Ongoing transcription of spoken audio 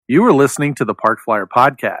You are listening to the Park Flyer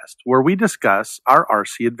Podcast, where we discuss our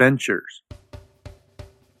RC adventures.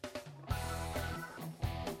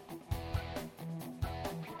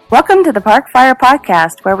 Welcome to the Park Flyer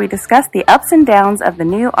Podcast, where we discuss the ups and downs of the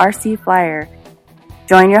new RC Flyer.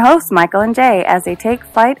 Join your hosts, Michael and Jay, as they take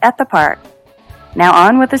flight at the park. Now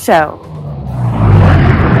on with the show.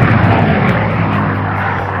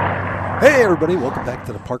 Hey everybody, welcome back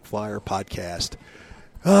to the Park Flyer Podcast.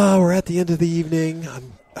 We're at the end of the evening.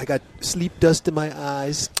 I got sleep dust in my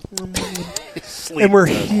eyes. And we're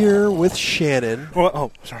here with Shannon.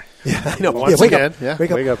 Sorry. Yeah, I know. Once wake again. up. Yeah,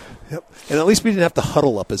 wake up. Yep. And at least we didn't have to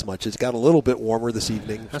huddle up as much. It's got a little bit warmer this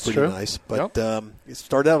evening. It's That's pretty true. nice. But it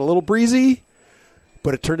started out a little breezy,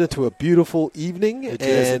 but it turned into a beautiful evening. It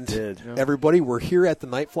and did. Yep. everybody, we're here at the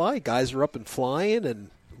Night Fly. Guys are up and flying, and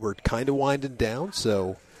we're kind of winding down.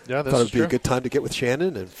 So Yeah, I this thought is it would be true. a good time to get with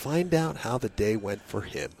Shannon and find out how the day went for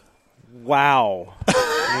him. Wow.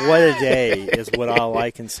 What a day is what all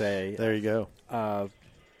I can say. There you go.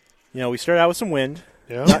 We started out with some wind.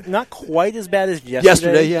 Yeah. Not quite as bad as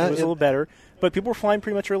yesterday. Yeah, It was a little better. But people were flying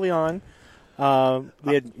pretty much early on.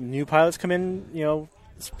 We had new pilots come in,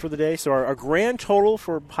 for the day. So our grand total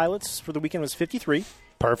for pilots for the weekend was 53.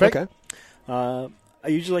 Perfect. Okay. I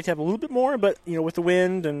usually like to have a little bit more, but, with the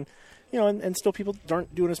wind and still people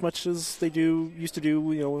aren't doing as much as they used to do,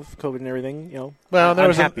 with COVID and everything, Well,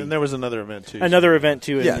 I'm happy. there was another event too. Another event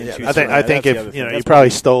too. Yeah, in yeah. Tucson. I think That's the if other you thing. That's probably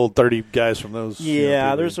what- stole 30 guys from those.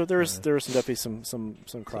 Yeah, people. there was definitely some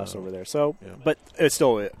crossover there. So, yeah. but it's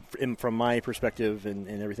still from my perspective and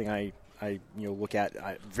everything I look at,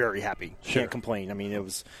 I'm very happy. Sure. Can't complain. I mean,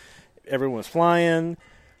 everyone was flying.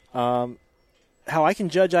 How I can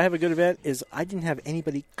judge I have a good event is I didn't have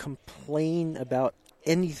anybody complain about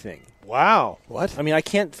anything. Wow. What? I mean, I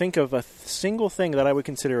can't think of a single thing that I would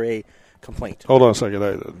consider a complaint. Hold on a second.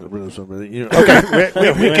 Okay,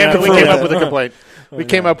 we came up with a complaint. We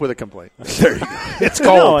came up with a complaint. There you go. It's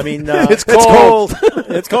cold. No, I mean it's cold.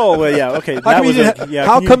 it's cold. Well, yeah, okay.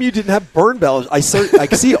 How come you didn't have burn barrels? I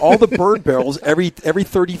see all the burn barrels every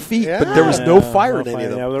 30 feet, but there was no fire in any of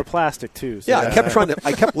them. Yeah, they're plastic too. So Yeah,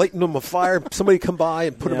 I kept lighting them on fire. Somebody come by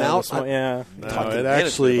and put them out. No, No, Talked to it the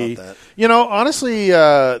actually, management about honestly,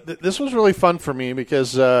 this was really fun for me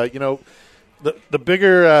because, the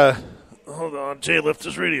bigger, hold on, Jay, lift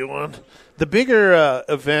this radio on. The bigger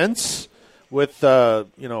events with,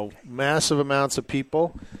 massive amounts of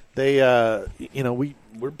people, they,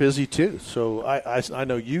 we're busy too. So I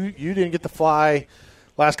know you didn't get to fly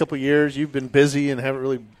last couple of years. You've been busy and haven't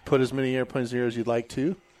really put as many airplanes in the air as you'd like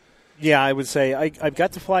to. Yeah, I would say I've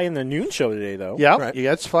got to fly in the noon show today, though. Yeah, Right. you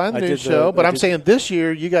got to fly in the I new did show, but I I'm did- saying this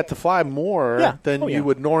year you got to fly more than yeah. you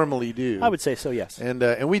would normally do. I would say so. Yes. and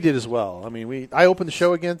we did as well. I mean, I opened the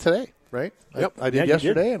show again today, right? Yep. I did Yeah, you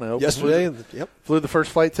yesterday, and I opened Yesterday, flew the first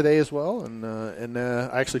flight today as well, and I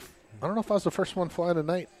actually I don't know if I was the first one flying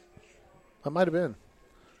tonight. I might have been.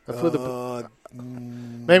 I flew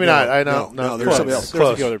maybe not. I know no, there's close. somebody else. There's a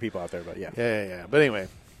Close. few other people out there, but yeah. Yeah. But anyway,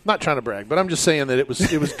 not trying to brag, but I'm just saying that it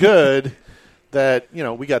was good that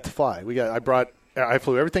we got to fly. I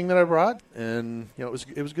flew everything that I brought, and it was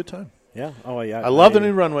a good time. Yeah. Oh, yeah. I love the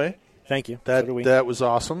new runway. Thank you. So do we. That was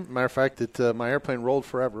awesome. Matter of fact, my airplane rolled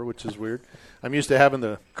forever, which is weird. I'm used to having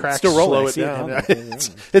the cracks Still rolling. slow it I see down.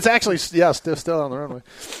 it. It's actually still on the runway.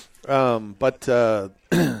 But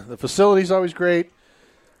the facility's always great.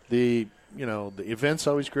 The event's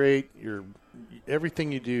always great.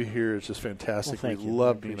 Everything you do here is just fantastic. Well, We thank you.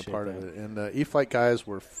 love I being a appreciate part that. of it. And E-Flight guys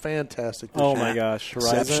were fantastic this Oh year. my gosh,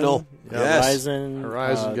 Horizon! Exceptional. Yes.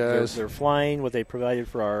 Horizon guys. They're flying what they provided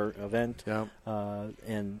for our event. Yeah.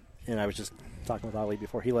 And I was just talking with Ali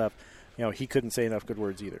before he left. He couldn't say enough good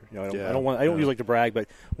words either. I don't Yeah. usually like to brag, but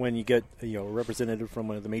when you get a representative from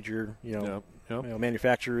one of the major Yep.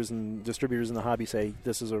 manufacturers and distributors in the hobby say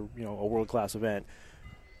this is a world class event.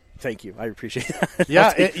 Thank you. I appreciate that.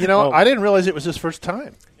 Yeah, I didn't realize it was his first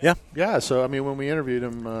time. Yeah. Yeah, so I mean, when we interviewed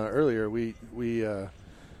him earlier, we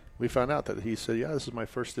found out that he said, "Yeah, this is my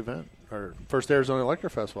first event or first Arizona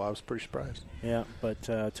Electro Festival." I was pretty surprised. Yeah, but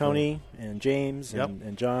Tony and James Yep.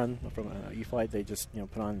 and John from E-Flight, they just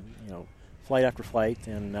put on flight after flight,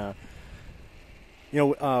 and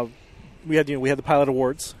we had the pilot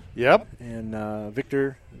awards, Yep. and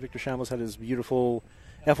Victor Shambles had his beautiful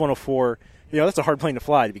F-104. That's a hard plane to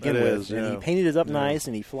fly to begin It with, is, and yeah. he painted it up Yeah. nice,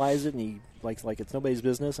 and he flies it, and he like it's nobody's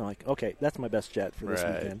business. I'm like, okay, that's my best jet for this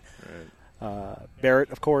Right. weekend. Right.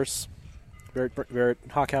 Barrett, of course, Barrett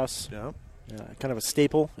Hawkhouse, Yeah. kind of a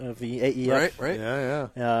staple of the AEF. Right.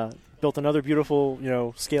 Yeah. Built another beautiful,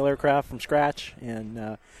 scale aircraft from scratch,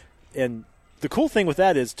 and the cool thing with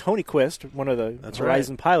that is Tony Quist, one of the That's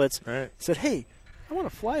Horizon pilots, Right. said, "Hey, I want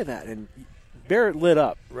to fly that. And Barrett lit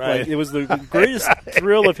up. Right. Like, it was the greatest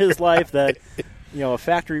thrill of his life that, a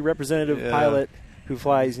factory representative pilot who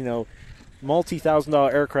flies,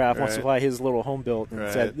 multi-$1,000 aircraft wants to fly his little home built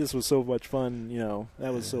and said, this was so much fun.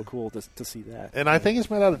 That was so cool to see that. And I think it's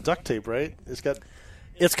made out of duct tape, right?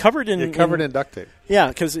 It's covered in duct tape. Yeah,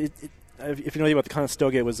 because if you know anything about the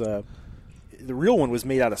Conestoga, it was the real one was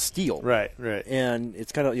made out of steel. Right. And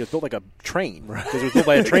it's kind of built like a train. Because it was built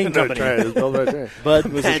by a train company. It was built by a train. But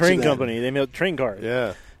it was a train company. They made train cars.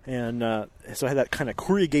 Yeah. And so I had that kind of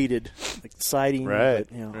corrugated siding. Right.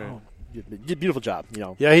 But, did a beautiful job.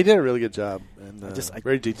 Yeah, he did a really good job. And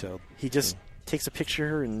very detailed. He just takes a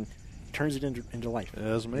picture and turns it into life. Yeah,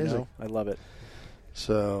 it was amazing. I love it.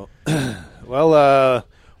 So, well,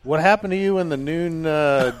 what happened to you in the noon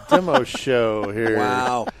demo show here?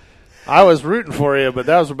 Wow. I was rooting for you, but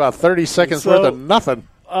that was about 30 seconds worth of nothing.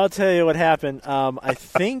 I'll tell you what happened. I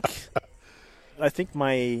think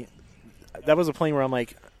that was a plane where I'm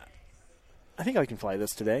like, I think I can fly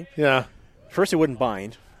this today. Yeah. First, it wouldn't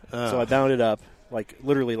bind, so I bound it up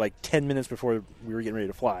literally 10 minutes before we were getting ready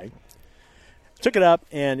to fly. Took it up,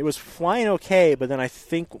 and it was flying okay, but then I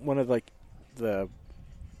think one of on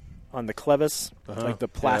the clevis, the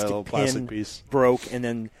plastic pin piece broke, and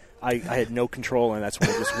then I had no control, and that's when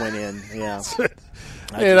it just went in. Yeah.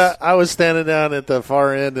 I was standing down at the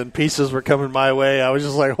far end, and pieces were coming my way. I was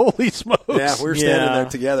just like, holy smokes. Yeah, we were standing there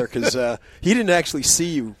together because he didn't actually see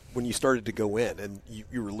you when you started to go in, and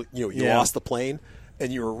you lost the plane,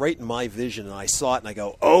 and you were right in my vision, and I saw it, and I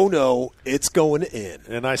go, oh, no, it's going in.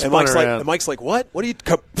 And I spun around. Mike's like, what? What do you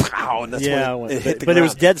 – pow, and that's when it hit the But ground. it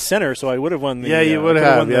was dead center, so I would have won the you would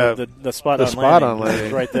have, the spot the on spot landing. on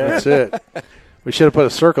landing. Right there. That's it. We should have put a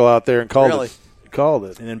circle out there and called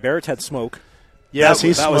it. And then Barrett had smoke. Yes,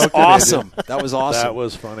 that was awesome. That was awesome. That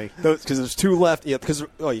was funny. Because there's two left. Yeah, because you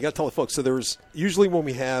got to tell the folks. So there was usually when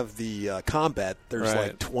we have the combat, there's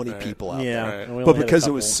like 20 people out there. Right. But because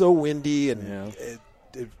it was so windy and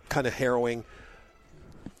it kind of harrowing,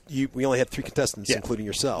 we only had 3 contestants, including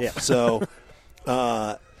yourself. Yeah. So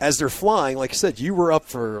as they're flying, like I said, you were up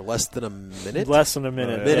for less than a minute. Less than a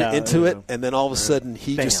minute. Into it, and then all of a sudden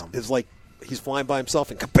he just is like. He's flying by himself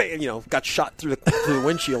and got shot through the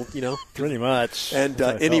windshield, Pretty much. And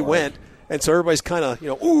he went, and so everybody's kind of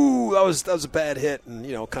ooh, that was a bad hit, and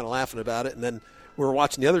kind of laughing about it. And then we were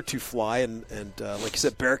watching the other two fly, and like you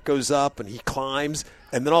said, Barrett goes up and he climbs,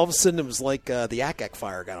 and then all of a sudden it was like the Yak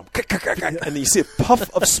fire got him, and you see a puff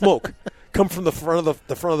of smoke come from the front of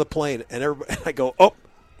the plane, and I go, oh,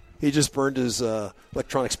 he just burned his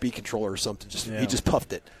electronic speed controller or something. He just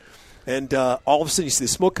puffed it. And all of a sudden, you see the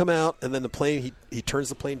smoke come out, and then the plane, he turns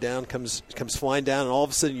the plane down, comes flying down, and all of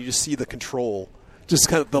a sudden, you just see the control, just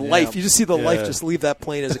kind of the life. You just see the life just leave that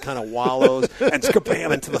plane as it kind of wallows and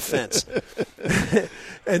kabam into the fence.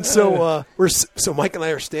 And so so Mike and I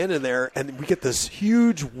are standing there, and we get this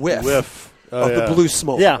huge whiff. The blue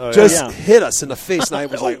smoke hit us in the face, and I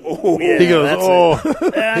was like, "Oh!" He goes,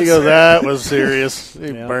 He goes, "That was serious."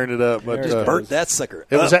 He burned it up, but burnt that sucker.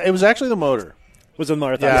 It was actually the motor. Was the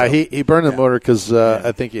motor? Yeah, he burned the motor because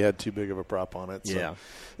I think he had too big of a prop on it. So.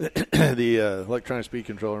 Yeah, the electronic speed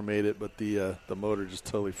controller made it, but the motor just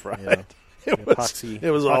totally fried. Yeah.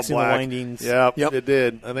 It was all black. Windings. Yeah, it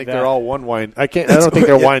did. I think they're all one wind. I don't think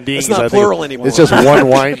they're windings. It's not plural anymore. It's just one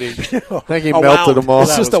winding. I think he melted them all.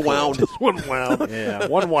 It's just a wound. Just one wound. Yeah,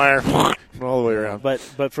 one wire all the way around.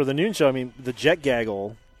 But for the noon show, I mean, the jet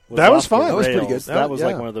gaggle. That was fun. That was pretty good. That was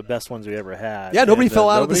like one of the best ones we ever had. Yeah, nobody fell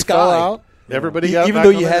out of the sky. Everybody got even though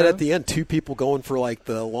you had at the end 2 people going for like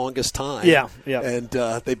the longest time. Yeah. And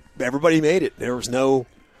everybody made it. There was no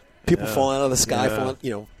people falling out of the sky,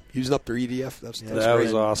 using up their EDF. That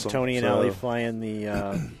was awesome. Tony and Ellie flying the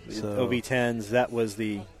OV-10s. That was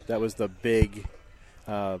the big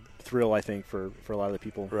thrill, I think, for a lot of the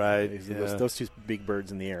people. Right. Those 2 big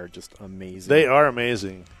birds in the air are just amazing. They are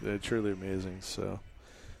amazing. They're truly amazing. So.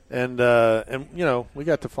 And we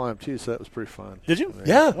got to fly them too, so that was pretty fun. Did you?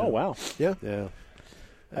 Yeah. Oh wow. Yeah.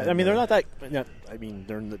 I mean, they're not that. I mean,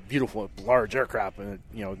 they're in the beautiful, large aircraft, and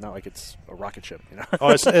not like it's a rocket ship. Oh,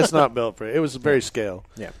 it's not built for it. It was very scale.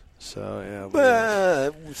 Yeah.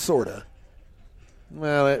 So sorta.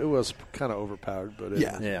 Well, it was kind of overpowered, but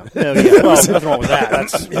yeah. Well, nothing wrong with that.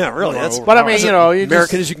 That's really. But I mean,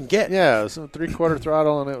 American as you can get. Yeah, so 3/4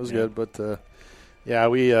 throttle, and it was good, but. Yeah,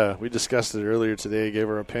 we discussed it earlier today. Gave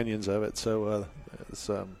our opinions of it. So it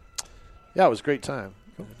was a great time.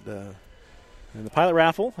 And the pilot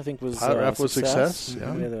raffle, I think, was success.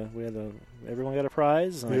 Yeah. We had everyone got a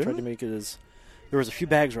prize, and I tried to make it as. There was a few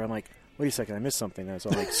bags where I'm like, wait a second, I missed something. And so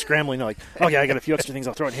I'm like scrambling, like, okay, I got a few extra things.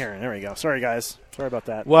 I'll throw it in here. And there we go. Sorry, guys. Sorry about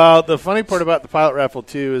that. Well, the funny part about the pilot raffle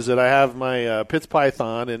too is that I have my Pitts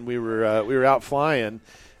Python, and we were out flying,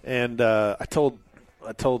 and I told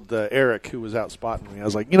Eric, who was out spotting me, I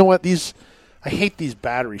was like, you know what, I hate these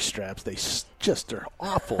battery straps. They're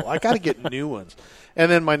awful. I got to get new ones. And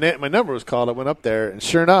then my number was called. I went up there, and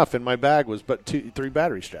sure enough, in my bag was but 3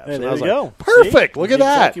 battery straps. Hey, and there I was you like, go. perfect. See? Look at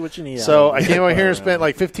that. Exactly what you need. So I came over here and spent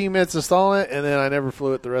like 15 minutes installing it, and then I never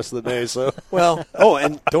flew it the rest of the day. So well,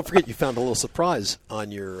 and don't forget you found a little surprise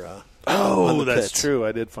on your. On the that's pits. true.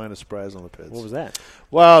 I did find a surprise on the pits. What was that?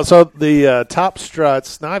 Well, so the top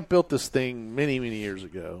struts. Now I built this thing many years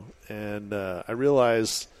ago, and I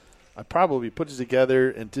realized I probably put it together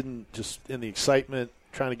and didn't, just in the excitement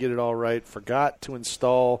trying to get it all right, forgot to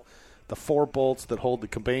install the 4 bolts that hold the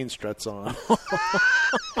cabane struts on.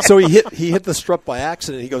 So he hit the strut by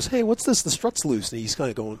accident. He goes, "Hey, what's this? The strut's loose." And he's kind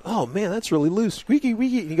of going, "Oh man, that's really loose." Squeaky,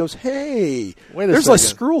 squeaky. And he goes, "Hey, Wait a there's a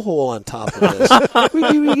second. screw hole on top of this." Squeaky,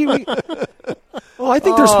 squeaky, squeaky. Oh, I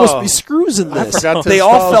think there's supposed to be screws in I this. forgot to They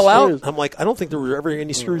all install fell screws. out. I'm like, I don't think there were ever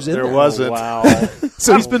any screws in There there. wasn't. Wow.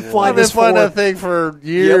 So he's been flying I've been this flying for that thing for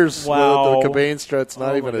years. Wow. With the cabane struts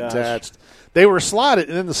not Oh, even my gosh. attached. They were slotted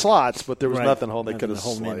in the slots, but there was Right. nothing holding. They Nothing could have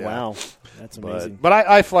holding it. Wow. That's amazing. But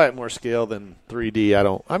I fly at more scale than 3D.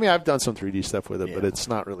 I've done some 3D stuff with it, but Yeah. it's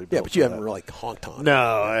not really. Yeah, built but you for haven't that. really honked on it.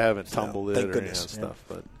 No, I haven't tumbled it thank or goodness. any of that stuff.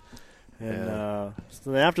 But And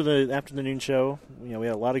so then after the noon show, we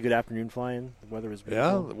had a lot of good afternoon flying. The weather was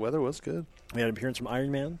beautiful. the weather was good. We had an appearance from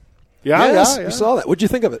Iron Man. Yes, yeah. we saw that. What'd you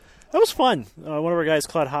think of it? That was fun. One of our guys,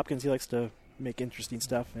 Claude Hopkins, he likes to make interesting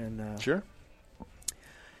stuff, and Sure.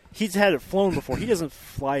 he's had it flown before. He doesn't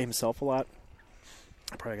fly himself a lot.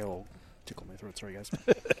 I probably got a little tickle in my throat. Sorry, guys.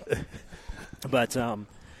 But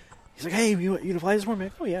he's like, "Hey, you gonna fly this morning?" I'm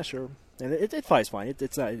like, "Oh yeah, sure." And it flies fine.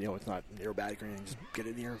 It's not it's not aerobatic or anything. Just get it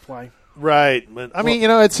in the air and fly. Right, but I mean,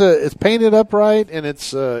 it's painted up right, and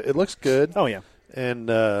it looks good. Oh yeah. And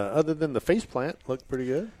other than the face plant, looked pretty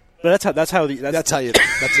good. But that's how you land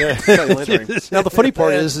it. Now the funny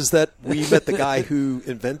part is that we met the guy who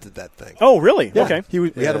invented that thing. Oh really? Yeah. Okay.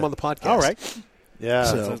 We had him on the podcast. All right. Yeah,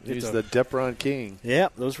 So he's the Depron King. Yeah,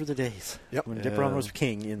 those were the days. Yep. When Dipron was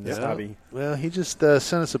king in this hobby. Well, he just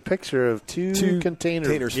sent us a picture of two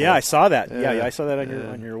containers. Yeah, I saw that. Yeah. Yeah, I saw that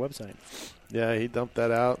on your website. Yeah, he dumped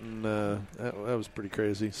that out, and that was pretty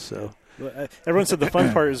crazy. So Everyone said the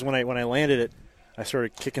fun part is when I landed it, I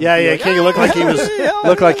started kicking. King looked like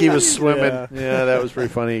he was swimming. Yeah. That was pretty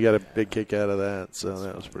funny. He got a big kick out of that, so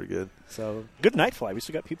that was pretty good. So good night fly. We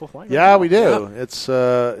still got people flying. Yeah, we do. Yeah. It's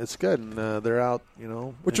good, and they're out.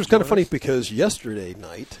 Which was kind of funny because yesterday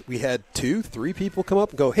night we had 2-3 people come up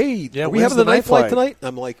and go, "Hey, are we when's having the night flight flight? tonight?"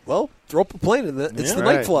 I'm like, "Well, throw up a plane and it's the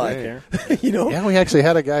Right, night flight." right. Yeah, we actually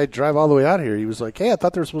had a guy drive all the way out here. He was like, "Hey, I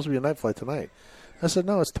thought there was supposed to be a night flight tonight." I said,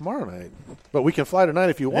 "No, it's tomorrow night, but we can fly tonight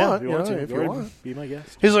if you want. If you want." Be my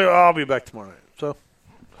guest. He's like, "Oh, I'll be back tomorrow night." So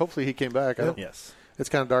hopefully he came back. Yes. It's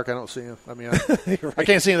kind of dark. I don't see him. I mean, I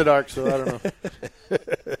can't see in the dark, so I don't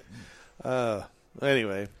know.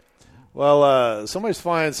 Anyway, well, somebody's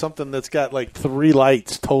flying something that's got like 3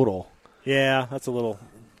 lights total. Yeah, that's a little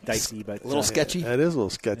dicey, but a little sketchy. That is a little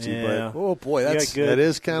sketchy, Yeah. but Oh boy, that's good. that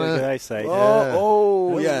is Good kind of. eyesight.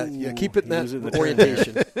 yeah. Keep it in Use it in that the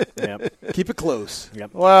orientation. Yep. Keep it close.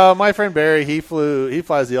 Yep. Well, my friend Barry, he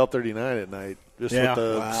flies the L-39 at night just Yeah.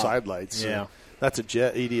 with the Wow. side lights. So Yeah. that's a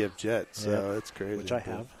jet, EDF jet, so Yeah. it's crazy. Which I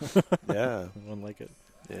have. Yeah, One like it.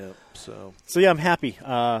 yeah. So So yeah, I'm happy.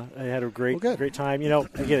 I had a great good. great time.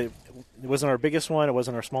 Again, it wasn't our biggest one. It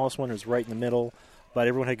wasn't our smallest one. It was right in the middle. But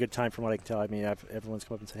everyone had a good time from what I can tell. I mean, everyone's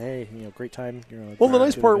come up and said, "Hey, great time." Well, the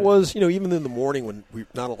nice good part event." was, even in the morning when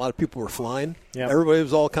not a lot of people were flying, Yeah. everybody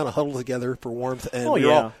was all kind of huddled together for warmth, and Oh, we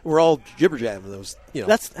yeah. were all jibber jabbing. Those,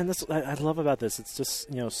 That's what I love about this. It's just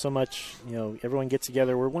so much. Everyone gets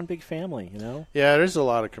together. We're one big family. yeah, there's a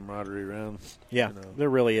lot of camaraderie around. Yeah, there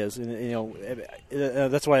really is, and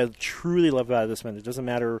that's what I truly love about this event. It doesn't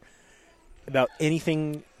matter about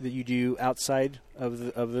anything that you do outside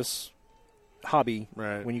of this hobby.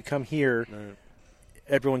 Right. When you come here, Right.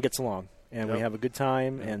 everyone gets along, and we Yep. have a good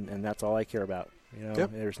time, and that's all I care about.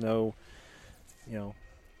 Yep. There's no,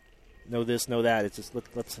 no this, no that. It's just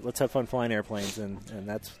let's have fun flying airplanes, and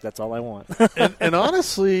that's all I want. and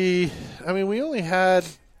honestly, I mean, we only had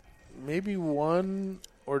maybe 1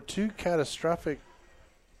 or 2 catastrophic,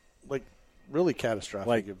 like really catastrophic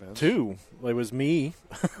like events. 2, it was me.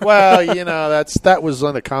 Well, that was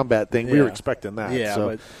on a combat thing. We were Yeah. expecting that. Yeah,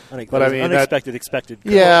 so. but I mean, unexpected, expected.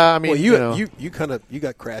 Yeah, I mean, well, you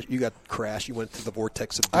got crashed. You went to the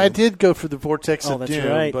vortex of doom. I did go for the vortex Oh, of that's doom,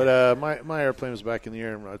 right. but my airplane was back in the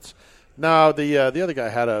air, and No, the other guy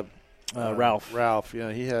had a Ralph. Ralph,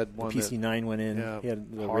 yeah, he had one. PC9 went in. Yeah, he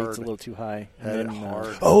had the hard. rates a little too high. Had And it then,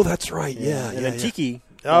 hard. Oh, that's right. Yeah. and then Tiki.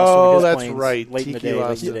 Oh, his that's planes right. Late in the Tiki day.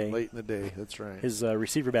 lost Late in the it day. late in the day. That's right. His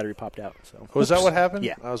receiver battery popped out. So. Was that what happened?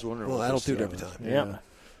 Yeah. I was wondering. Well, what that'll this, do it every time. Yeah.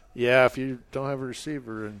 Yeah, if you don't have a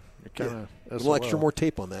receiver and you're kind of A little extra more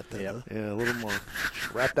tape on that then. Yep. Huh? Yeah, a little more.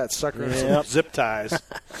 Wrap that sucker in some Yep. zip ties.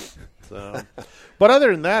 So, but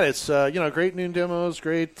other than that, it's great noon demos,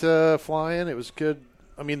 great flying. It was good.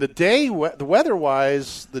 I mean, the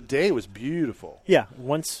weather-wise, the day was beautiful. Yeah,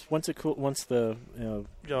 once the wind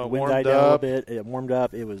warmed died down a little up. bit, it warmed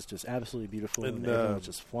up. It was just absolutely beautiful, And, and everyone was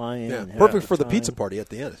just flying. Yeah, and having perfect a for the good pizza time. party at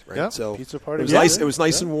the end, right? Yeah, So pizza party It was was nice. good. It was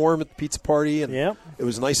nice Yeah. and warm at the pizza party, and Yep. it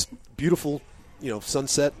was nice, beautiful,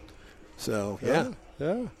 sunset. So yeah. Yeah.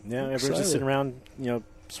 Yeah, everyone's Excited. just sitting around,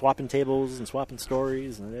 swapping tables and swapping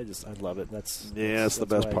stories, and I love it. That's the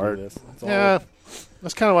best why I do part. this. It's all- Yeah,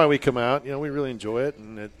 that's kind of why we come out. We really enjoy it,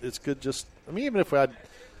 and it's good. Even if I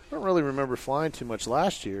don't really remember flying too much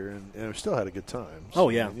last year, and we still had a good time. Oh,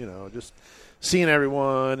 yeah. Just seeing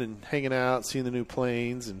everyone and hanging out, seeing the new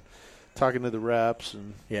planes, and talking to the reps,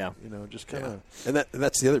 and yeah. just kind of And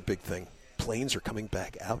that's the other big thing. Planes are coming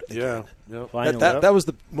back out again. yeah. Finally. That was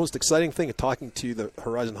the most exciting thing of talking to the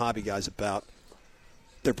Horizon Hobby guys about.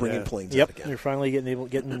 They're bringing planes out Yep, again. they're finally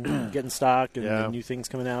getting stock and Yeah. new things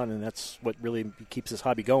coming out, and that's what really keeps this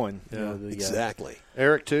hobby going. Yeah. Exactly.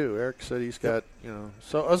 Eric too. Eric said he's got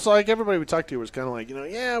So it's like everybody we talked to was kind of like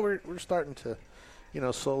we're starting to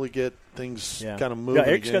slowly get things kind of moving. Yeah,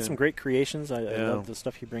 Eric's again. got some great creations. I Yeah. love the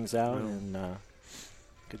stuff he brings out, Yeah. and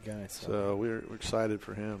good guy. So we're excited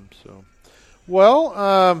for him. So,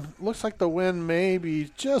 well, looks like the wind may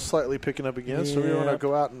be just slightly picking up again. So we want to Yeah.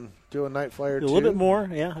 go out and do a night flyer a little bit more.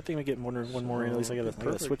 Yeah, I think we get one more in. At least I got to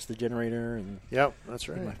Perfect. switch the generator, and Yep, that's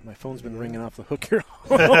right. my phone's been ringing off the hook here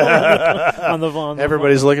on the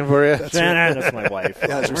Everybody's looking for you. That's my wife.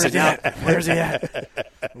 Yeah, Where's he at? Where's he at?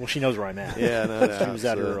 Well, she knows where I'm at. Yeah, no, She was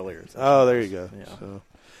out so- earlier. So Oh, there you go. Yeah. So.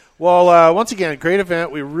 Well, once again, great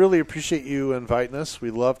event. We really appreciate you inviting us.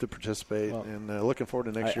 We love to participate, Well, and looking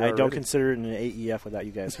forward to next year. I don't already. consider it an AEF without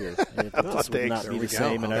you guys here. It just would thanks. not There be we the go.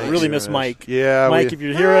 same, and I Thanks really very miss much. Mike. Yeah, Mike, if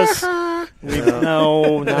you hear us,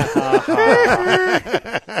 no, not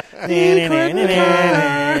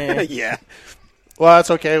Yeah. Well,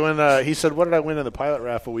 that's okay. When he said, "What did I win in the pilot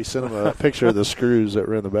raffle?" We sent him a picture of the screws that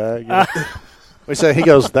were in the bag. We said, he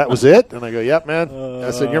goes, "That was it," and I go, "Yep, man."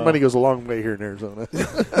 I said, "Your money goes a long way here in Arizona."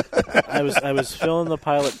 I was filling the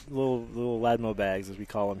pilot little Ladmo bags, as we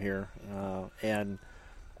call them here, and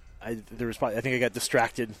I think I got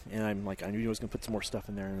distracted, and I'm like, I knew I was going to put some more stuff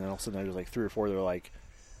in there, and then all of a sudden there was like 3 or 4 that were like,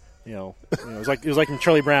 it was like in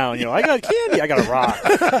Charlie Brown, I got candy, I got a rock,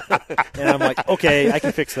 and I'm like, okay, I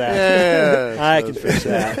can fix that. Yeah, I can fix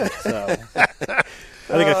that. So.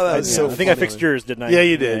 I think I fixed yours, didn't I? Yeah,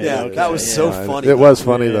 you did. Yeah, okay. that was so funny. It was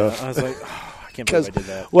funny though. I was like, I can't believe I did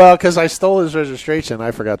that. Well, because I stole his registration,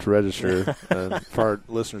 I forgot to register. And for our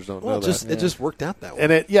listeners don't know that. It just worked out that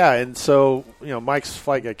way. And so Mike's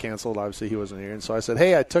flight got canceled. Obviously, he wasn't here, and so I said,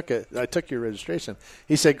 "Hey, I took your registration."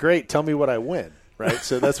 He said, "Great, tell me what I win." Right,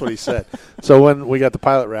 so that's what he said. So when we got the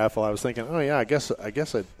pilot raffle, I was thinking, "Oh yeah, I guess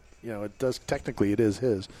it does. Technically, it is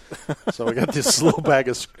his." So I got this little bag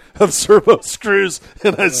of servo screws,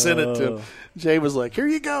 and I sent it to him. Jay was like, "Here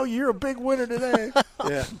you go. You're a big winner today."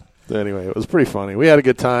 Yeah. So anyway, it was pretty funny. We had a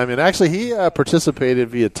good time, and actually, he participated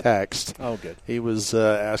via text. Oh, good. He was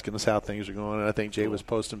asking us how things are going, and I think Jay was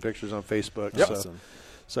posting pictures on Facebook. Yep. So, Awesome.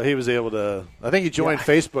 so he was able to. I think he joined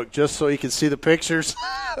Facebook just so he could see the pictures.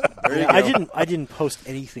 I didn't post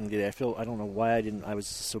anything today. I don't know why I didn't. I was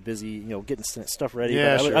so busy, getting stuff ready.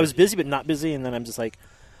 Yeah, But sure. I was busy, but not busy. And then I'm just like,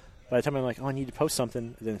 by the time I'm like, oh, I need to post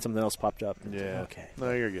something, then something else popped up. And okay.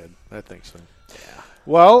 No, you're good. I think so. Yeah.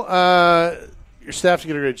 Well, your staff's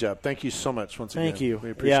did a great job. Thank you so much once again. Thank you. We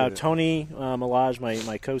appreciate it. Tony Malaj,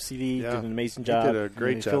 my co-CV, did an amazing job. He did a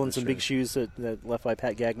great job filling this some year. big shoes that left by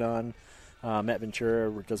Pat Gagnon. Matt Ventura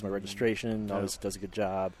does my registration. Always does a good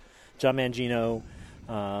job. John Mangino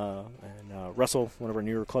and Russell, one of our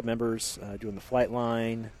newer club members, doing the flight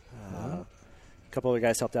line. A couple other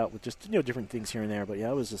guys helped out with just different things here and there. But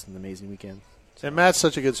yeah, it was just an amazing weekend. And Matt's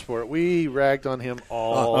such a good sport. We ragged on him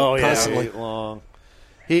all constantly long.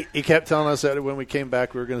 He kept telling us that when we came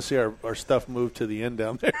back, we were going to see our stuff move to the end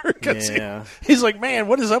down there. Yeah. He's like, "Man,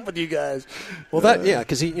 what is up with you guys?" Well,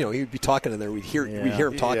 because he'd be talking in there. We'd hear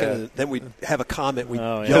him talking, and then we'd have a comment. We'd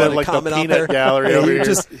yell at like a comment the out there. peanut gallery over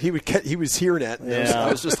here. He was hearing that. And that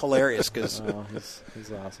was just hilarious because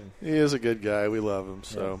he's awesome. He is a good guy. We love him.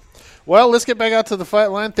 So, well, let's get back out to the fight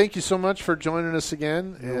line. Thank you so much for joining us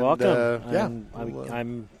again. You're welcome.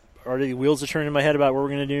 I'm already wheels are turning in my head about what we're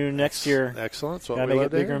going to do next year. Excellent. Got to make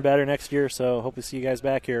it bigger and better next year, so hope to see you guys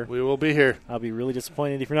back here. We will be here. I'll be really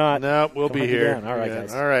disappointed if you're not. No, we'll be here. All right,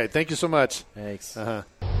 guys. All right. Thank you so much. Thanks.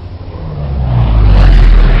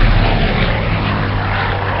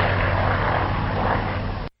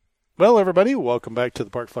 Well, everybody, welcome back to the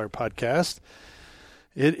Park Flyer Podcast.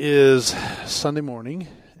 It is Sunday morning,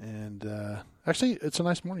 and actually, it's a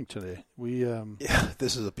nice morning today.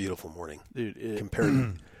 This is a beautiful morning, dude.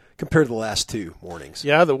 Compared to the last two mornings.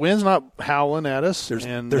 Yeah, the wind's not howling at us. There's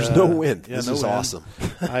no wind. Yeah, this no is wind. Awesome.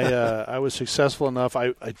 I was successful enough.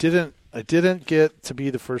 I didn't get to be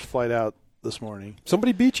the first flight out this morning.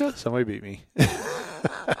 Somebody beat you? Somebody beat me.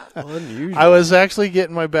 Unusual. I was actually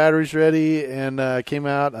getting my batteries ready and came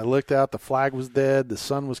out. I looked out. The flag was dead. The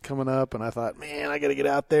sun was coming up, and I thought, man, I got to get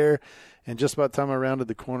out there. And just about the time I rounded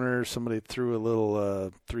the corner, somebody threw a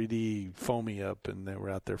little 3D foamy up, and they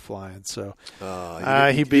were out there flying. So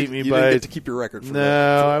he beat me. You by didn't get to keep your record. For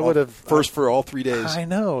I would have first for all 3 days. I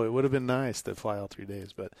know it would have been nice to fly all 3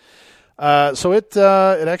 days, but so it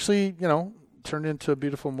actually turned into a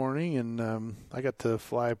beautiful morning, and I got to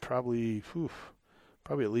fly probably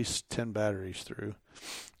at least 10 batteries through,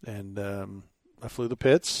 and I flew the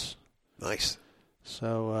pits. Nice.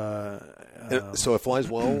 So so it flies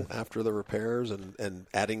well after the repairs and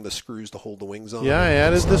adding the screws to hold the wings on. Yeah, I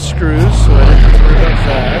added the screws, so I didn't have to worry about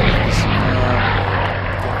that.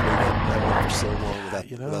 That went for so long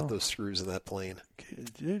without those screws in that plane.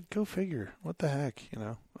 Dude, go figure. What the heck?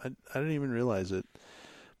 I didn't even realize it.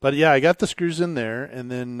 But yeah, I got the screws in there,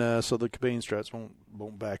 and then so the cabane struts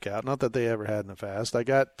won't back out. Not that they ever had in the past. I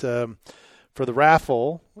got for the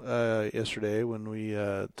raffle yesterday when we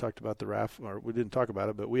talked about the raffle, or we didn't talk about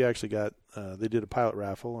it, but we actually got they did a pilot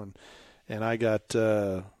raffle, and I got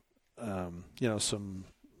some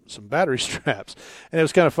battery straps, and it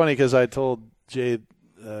was kind of funny because I told Jay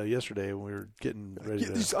yesterday when we were getting ready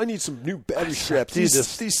to. I need some new battery straps. Dude,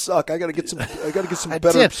 these suck. I got to get some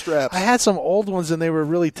better straps. I had some old ones and they were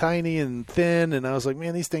really tiny and thin, and I was like,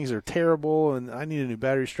 man, these things are terrible, and I need a new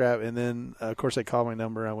battery strap. And then of course they called my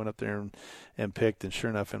number. I went up there and picked, and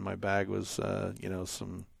sure enough, in my bag was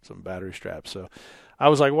some battery straps. So I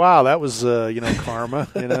was like, wow, that was karma.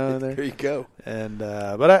 There you go. And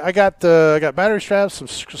but I got battery straps, some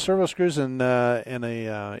servo screws, and a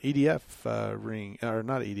EDF ring, or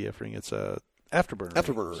not EDF ring. It's a afterburner.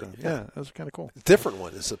 Afterburner ring. ring. So, yeah, that was kind of cool. Different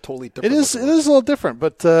one. It's a totally different. It is a little different,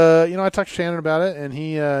 but I talked to Shannon about it, and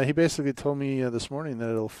he basically told me this morning that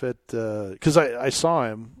it'll fit because I saw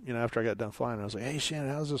him after I got done flying. And I was like, hey Shannon,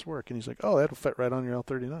 how does this work? And he's like, oh, that'll fit right on your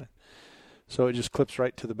L39. So it just clips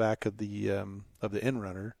right to the back of the end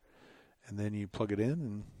runner, and then you plug it in,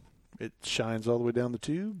 and it shines all the way down the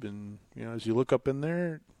tube. And as you look up in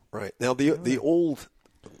there, right now the old,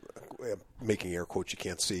 making air quotes you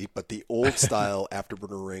can't see, but the old style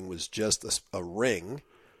afterburner ring was just a ring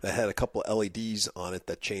that had a couple of LEDs on it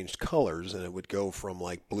that changed colors, and it would go from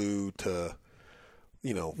like blue to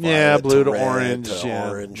violet blue to red orange, to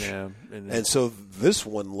orange. Yeah. And so this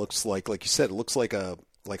one looks like you said, it looks like a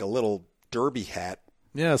little derby hat.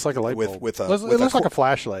 Yeah, it's like a light bulb. It looks like a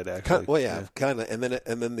flashlight, actually. Kind of. And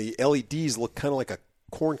then the LEDs look kind of like a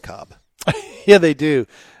corn cob. Yeah, they do.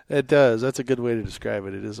 It does. That's a good way to describe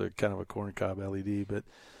it. It is a kind of a corn cob LED, but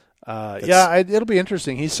it'll be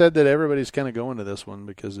interesting. He said that everybody's kind of going to this one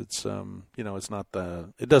because it's it's not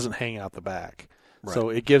it doesn't hang out the back. Right. So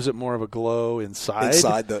it gives it more of a glow inside.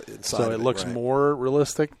 So it looks more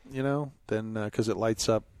realistic, than because it lights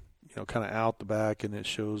up kind of out the back, and it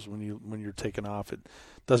shows when you're taking off. It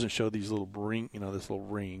doesn't show these little ring, this little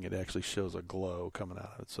ring. It actually shows a glow coming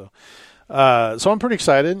out of it. So I'm pretty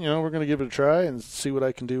excited. We're going to give it a try and see what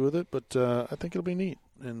I can do with it. But I think it'll be neat.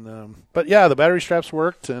 And but yeah, the battery straps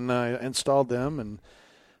worked, and I installed them, and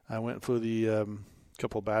I went and flew the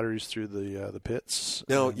couple of batteries through the pits.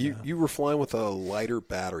 Now you were flying with a lighter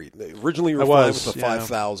battery. Originally you were flying with the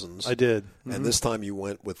 5000s. I did, and this time you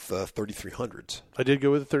went with 3300s. I did go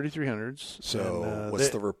with the 3300s. So and, what's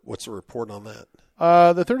the report on that?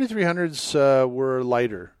 The 3300s were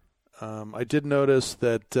lighter. I did notice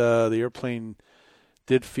that the airplane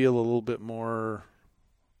did feel a little bit more,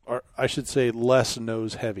 or I should say less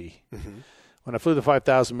nose heavy. Mm-hmm. When I flew the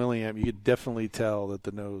 5000 milliamp, you could definitely tell that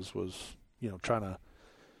the nose was, trying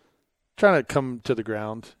to come to the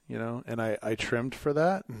ground, and I trimmed for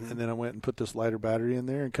that. Mm-hmm. And then I went and put this lighter battery in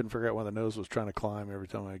there and couldn't figure out why the nose was trying to climb every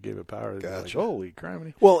time I gave it power. Gotcha. Like, holy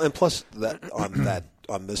criminy. Well, and plus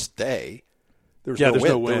on this day, there was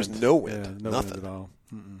no wind. There was no wind. Yeah, nothing wind at all.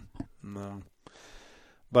 No.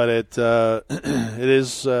 But it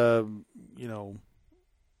is,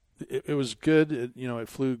 it was good. It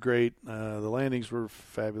flew great. The landings were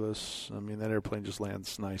fabulous. I mean, that airplane just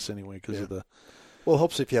lands nice anyway because of the. Well, it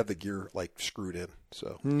helps if you have the gear screwed in.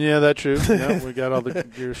 So yeah, that's true. Yeah, we got all the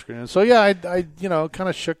gear screwed in. So yeah, I kind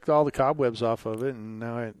of shook all the cobwebs off of it, and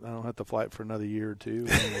now I don't have to fly it for another year or two.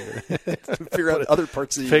 Figure out other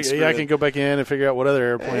parts of the. Yeah, I can go back in and figure out what other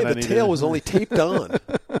airplane I need. The tail was only taped on.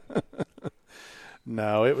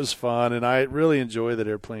 No, it was fun, and I really enjoy that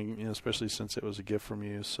airplane, especially since it was a gift from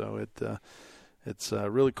you. So it's a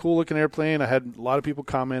really cool looking airplane. I had a lot of people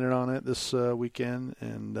commented on it this weekend,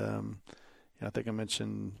 and I think I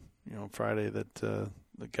mentioned Friday that the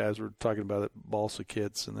guys were talking about it, balsa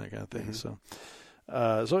kits and that kind of thing.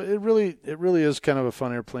 Mm-hmm. So it really is kind of a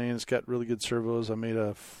fun airplane. It's got really good servos. I made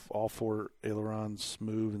all 4 ailerons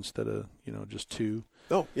move instead of just 2.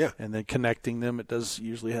 Oh yeah, and then connecting them, it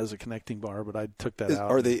usually has a connecting bar, but I took that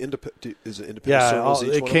out. Are they independent? Is it independent? Yeah, servos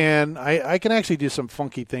each it can. I can actually do some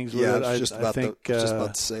funky things with it. I was just about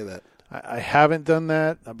to say that. I haven't done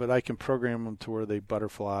that, but I can program them to where they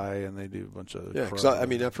butterfly and they do a bunch of. Yeah, because I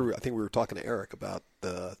think we were talking to Eric about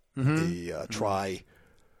the tri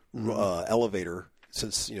elevator.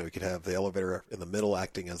 Since you could have the elevator in the middle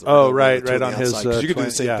acting as the right on his. Because you could do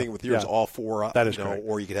the same thing with yours, all 4. That is correct.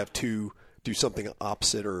 Or you could have 2 do something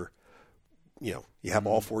opposite, or you have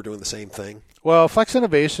all 4 doing the same thing. Well, Flex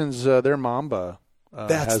Innovations, their Mamba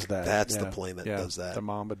has that. That's the plane that does that. The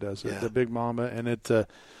Mamba does it. The big Mamba, and it.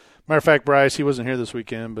 Matter of fact, Bryce, he wasn't here this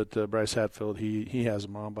weekend, but Bryce Hatfield, he has a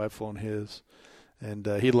Mamba. I've flown his, and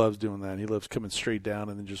he loves doing that. He loves coming straight down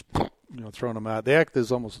and then just throwing them out. They act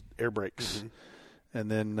as almost air brakes, and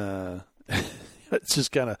then. It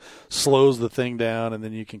just kind of slows the thing down, and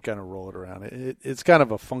then you can kind of roll it around. It's kind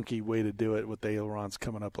of a funky way to do it with the ailerons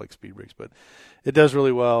coming up like speed brakes, but it does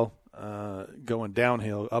really well. Going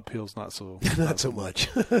downhill, uphill's not so much,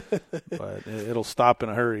 but it'll stop in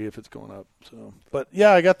a hurry if it's going up. So, but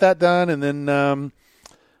yeah, I got that done, and then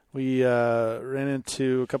we ran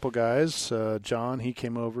into a couple guys. John, he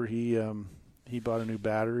came over. He bought a new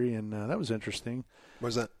battery, and that was interesting.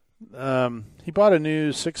 What's that? He bought a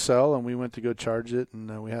new 6-cell, and we went to go charge it,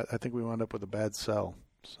 and I think we wound up with a bad cell.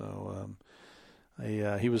 So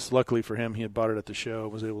he was, luckily for him, he had bought it at the show,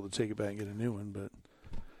 was able to take it back and get a new one.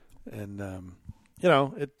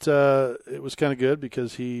 It was kind of good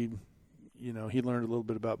because he learned a little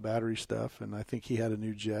bit about battery stuff, and I think he had a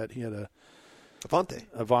new jet. He had a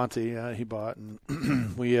Avanti, he bought, and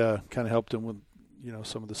we kind of helped him with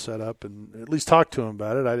some of the setup and at least talked to him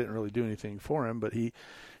about it. I didn't really do anything for him, but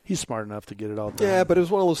he's smart enough to get it all done. Yeah, but it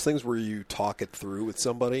was one of those things where you talk it through with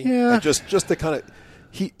somebody. Yeah. And just to kind of,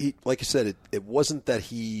 he like you said, it wasn't that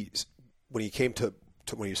when he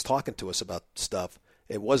was talking to us about stuff,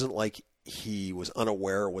 it wasn't like he was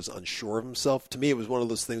unaware or was unsure of himself. To me, it was one of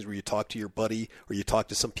those things where you talk to your buddy or you talk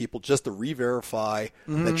to some people just to re-verify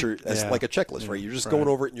that you're like a checklist, right? You're just going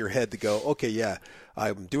over it in your head to go, okay, yeah,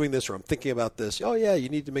 I'm doing this or I'm thinking about this. Oh, yeah, you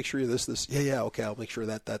need to make sure you're this. Yeah, okay, I'll make sure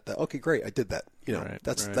that. Okay, great, I did that.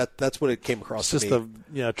 That's what it came across it's to just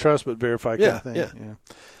me. the trust but verify kind of thing. Yeah.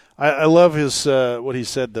 I love his what he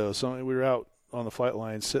said, though. So we were out on the flight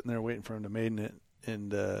line sitting there waiting for him to maiden it.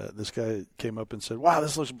 And this guy came up and said, "Wow,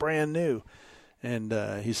 this looks brand new." And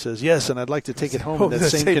he says, "Yes, and I'd like to take it home in that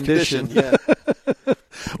same condition." Yeah.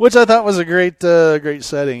 Which I thought was a great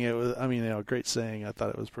setting. It was, a great saying. I thought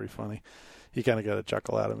it was pretty funny. He kind of got a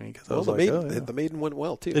chuckle out of me because I was the maiden went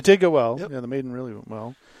well too. It did go well. Yep. Yeah, the maiden really went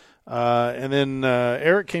well. And then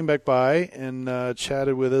Eric came back by and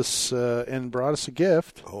chatted with us and brought us a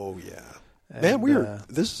gift. Oh yeah. And, man,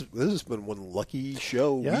 this has been one lucky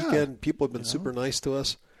show weekend. People have been super nice to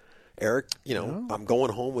us. Eric, I'm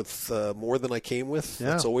going home with more than I came with. Yeah,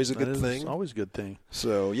 that's always a good thing. Always a good thing.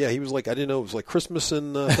 So yeah, he was like, I didn't know it was like Christmas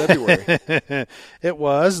in February. It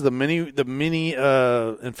was the mini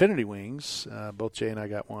Infinity Wings. Both Jay and I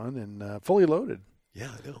got one, and fully loaded. Yeah,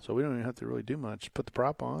 I know. So we don't even have to really do much. Put the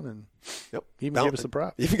prop on, and he even gave us the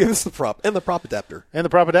prop. He gave us the prop and the prop adapter. So.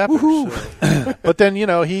 But then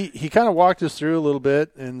he kind of walked us through a little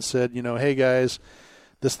bit and said, hey guys,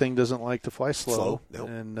 this thing doesn't like to fly slow. Nope.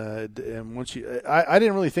 And once I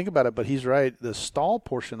didn't really think about it, but he's right. The stall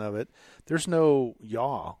portion of it, there's no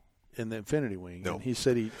yaw in the Infinity Wing. No. And he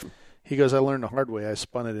said he goes, I learned the hard way. I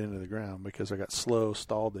spun it into the ground because I got slow,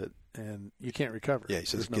 stalled it, and you can't recover. Yeah, he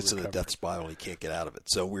says it gets in a death spiral and he can't get out of it.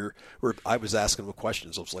 So I was asking him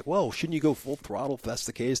questions. I was like, well, shouldn't you go full throttle if that's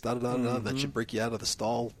the case? That should break you out of the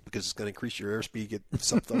stall because it's going to increase your airspeed, get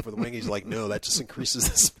something up for the wing. He's like, no, that just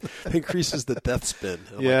increases the death spin.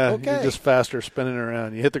 Yeah, like, okay. You're just faster spinning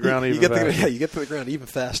around. You hit the ground even faster. You get to the ground even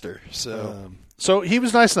faster. So So he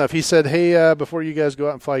was nice enough. He said, "Hey, before you guys go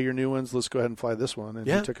out and fly your new ones, let's go ahead and fly this one." And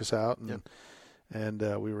he took us out, and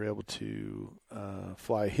we were able to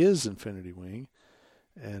fly his Infinity Wing.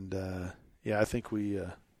 And I think we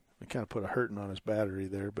kind of put a hurting on his battery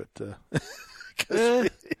there, but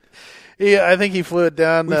I think he flew it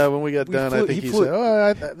down when we got done. I think he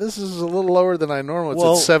said, "This is a little lower than I normally.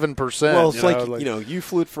 It's at 7%." Well, it's you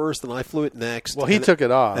flew it first, and I flew it next. Well, he took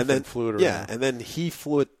it off and then flew it around. Yeah, and then he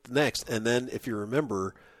flew it next. And then, if you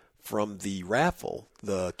remember from the raffle,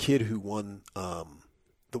 the kid who won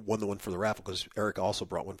the one for the raffle, because Eric also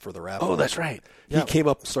brought one for the raffle. Oh, that's right. He came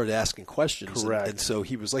up and started asking questions. Correct. And so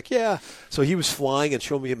he was like, yeah. So he was flying and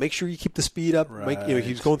showing me, make sure you keep the speed up. Right.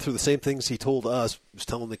 He was going through the same things he told us, was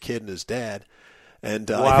telling the kid and his dad. And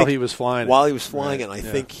while he was flying. Right. And I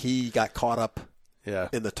think he got caught up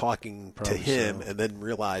in the talking Probably to him so. And then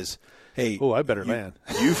realized, hey. Oh, I better land.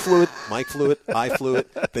 You flew it, Mike flew it, I flew it,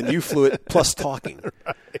 then you flew it, plus talking.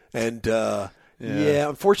 Right. And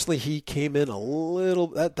unfortunately, he came in a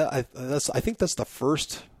little. I think that's the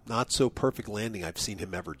first not so perfect landing I've seen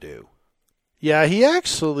him ever do. Yeah, he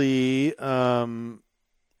actually, had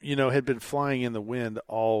been flying in the wind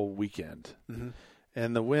all weekend,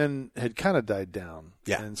 and the wind had kind of died down.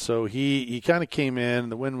 Yeah, and so he kind of came in.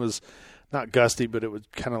 The wind was not gusty, but it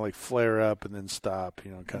would kind of like flare up and then stop.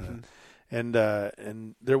 Kind of.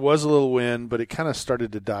 And there was a little wind, but it kind of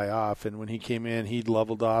started to die off. And when he came in, he'd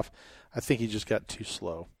leveled off. I think he just got too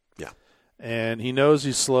slow. Yeah. And he knows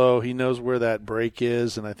he's slow. He knows where that brake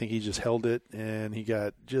is, and I think he just held it, and he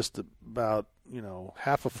got just about,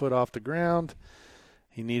 half a foot off the ground.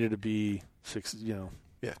 He needed to be 3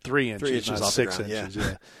 inches, not 6 inches.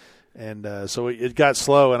 Yeah. And so it got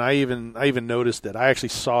slow, and I even noticed it. I actually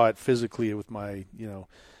saw it physically with my,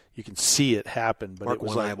 you can see it happen, but it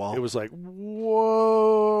was like,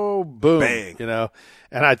 whoa, boom, bang,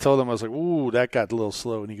 And I told him, I was like, ooh, that got a little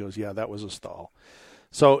slow. And he goes, yeah, that was a stall.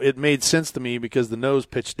 So it made sense to me because the nose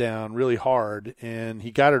pitched down really hard, and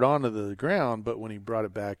he got it onto the ground, but when he brought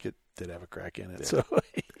it back, it did have a crack in it. Yeah. So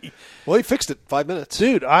he fixed it in 5 minutes.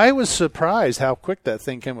 Dude, I was surprised how quick that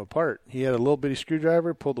thing came apart. He had a little bitty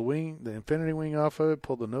screwdriver, pulled the Infinity Wing off of it,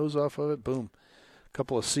 pulled the nose off of it, boom.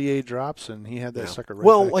 Couple of CA drops, and he had that sucker right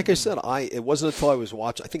back. Like I said, it wasn't until I was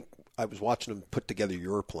watching. I think I was watching him put together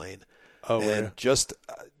your plane. Oh, and just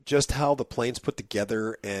how the plane's put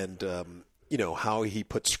together, and how he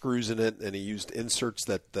put screws in it, and he used inserts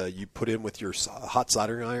that you put in with your hot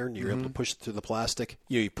soldering iron. You're able to push it through the plastic.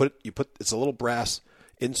 You put it's a little brass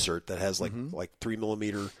insert that has like 3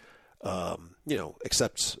 millimeter.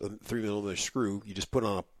 Accepts a 3 millimeter screw. You just put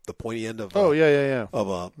on the pointy end of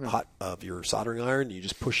of your soldering iron. You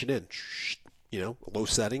just push it in. Low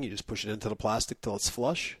setting. You just push it into the plastic till it's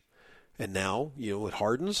flush, and now it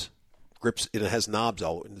hardens, grips. It has knobs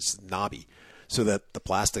all, and it's knobby, so that the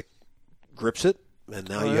plastic grips it, and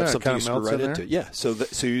now you have something you screw right into. Yeah. So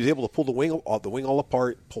you're able to pull the wing all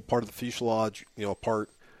apart, pull part of the fuselage apart,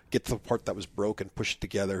 get the part that was broken, push it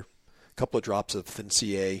together. A couple of drops of thin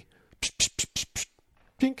CA.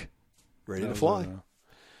 Pink, ready to fly.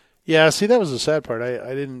 Yeah, see, that was the sad part.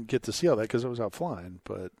 I didn't get to see all that because I was out flying.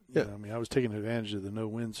 But I was taking advantage of the no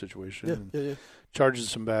wind situation and charging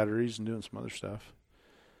some batteries and doing some other stuff.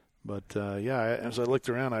 But as I looked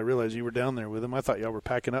around, I realized you were down there with him. I thought y'all were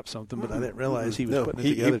packing up something, but I didn't realize he was putting it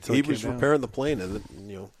together. He was repairing the plane and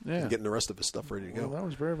then getting the rest of his stuff ready to go. Well, that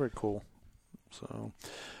was very, very cool. So,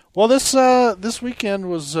 well, this weekend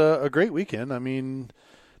was a great weekend. I mean,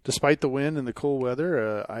 despite the wind and the cold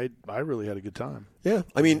weather, I really had a good time. Yeah,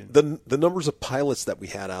 I mean the numbers of pilots that we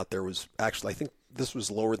had out there was actually, I think this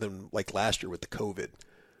was lower than like last year with the COVID.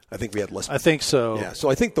 I think we had less. I think so. Yeah, so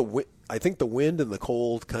I think the wind and the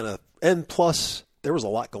cold kind of, and plus there was a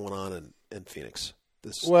lot going on in Phoenix.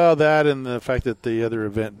 That and the fact that the other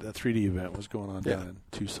event, the 3D event, was going on down in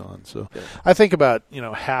Tucson. So I think about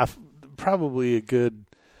half, probably a good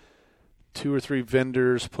 2 or 3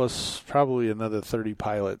 vendors plus probably another 30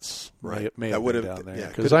 pilots may have been down there.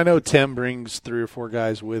 Because I know Tim brings 3 or 4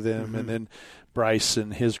 guys with him, and then Bryce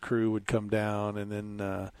and his crew would come down, and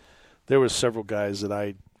then there was several guys that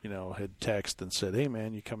I had texted and said, hey,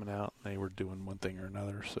 man, you coming out? And they were doing one thing or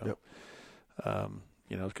another. So,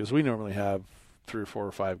 because we normally have 3 or 4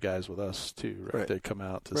 or 5 guys with us too, right? They come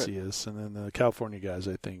out to see us. And then the California guys,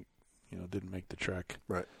 I think, didn't make the trek.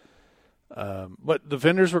 Right. But the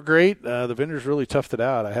vendors were great. The vendors really toughed it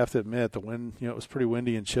out. I have to admit, the wind, it was pretty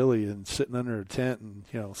windy and chilly, and sitting under a tent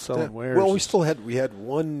and selling wares. Well, we had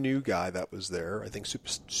one new guy that was there. I think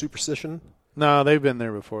Superstition. No, they've been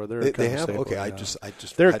there before. They have? Staple, okay, yeah. I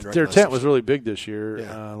just their tent was really big this year.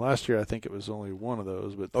 Yeah. Last year I think it was only one of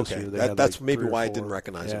those, but this year they had that's like maybe 3 or why 4. I didn't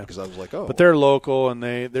recognize it, because I was like, oh. But they're local and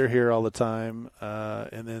they're here all the time.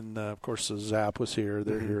 And then of course the Zap was here.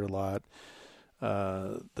 They're here a lot.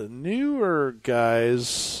 The newer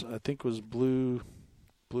guys, I think, was Blue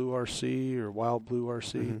RC or Wild Blue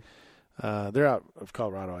RC. They're out of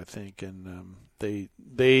Colorado, I think, and they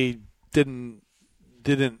didn't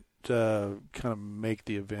kind of make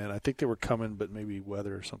the event. I think they were coming, but maybe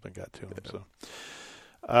weather or something got to them. Yeah.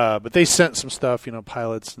 So, but they sent some stuff,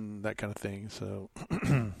 pilots and that kind of thing. So,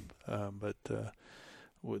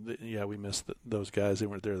 we missed those guys. They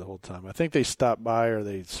weren't there the whole time. I think they stopped by, or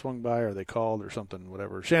they swung by, or they called, or something.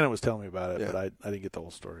 Whatever. Shannon was telling me about it, but I didn't get the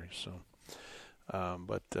whole story. So,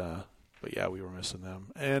 but yeah, we were missing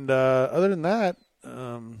them. And other than that,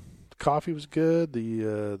 coffee was good.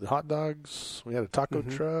 The hot dogs. We had a taco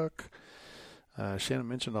truck. Shannon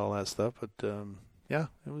mentioned all that stuff, but yeah,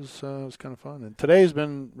 it was kind of fun. And today's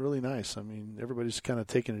been really nice. I mean, everybody's kind of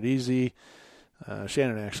taking it easy.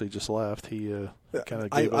 Shannon actually just left. He kind of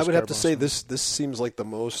gave us I would have to say carte this seems like the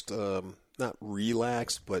most not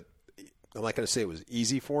relaxed, but I'm not going to say it was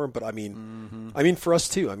easy for him. But I mean, for us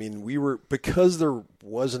too. I mean, we were, because there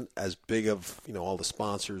wasn't as big of all the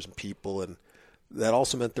sponsors and people, and that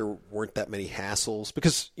also meant there weren't that many hassles,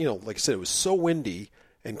 because like I said, it was so windy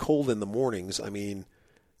and cold in the mornings. I mean,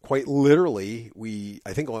 quite literally,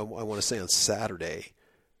 I think I want to say on Saturday,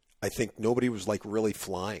 I think nobody was like really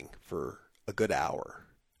flying for a good hour.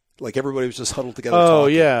 Like everybody was just huddled together. Oh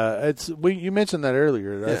talking. yeah, you mentioned that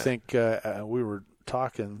earlier. Yeah. I think we were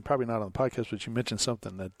talking, probably not on the podcast, but you mentioned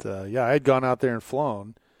something that I had gone out there and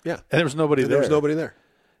flown. Yeah, and there was nobody there. There was nobody there.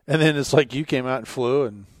 And then it's like you came out and flew,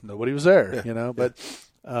 and nobody was there.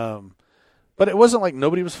 But it wasn't like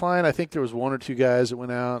nobody was flying. I think there was 1 or 2 guys that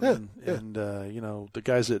went out, and the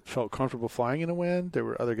guys that felt comfortable flying in the wind. There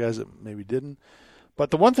were other guys that maybe didn't. But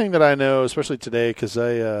the one thing that I know, especially today, because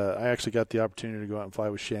I actually got the opportunity to go out and fly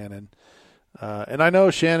with Shannon, and I know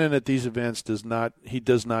Shannon at these events does not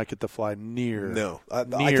get to fly near. No, I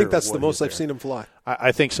think that's the most I've seen him fly.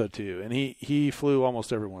 I think so too, and he flew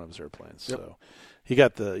almost every one of his airplanes. Yep. So he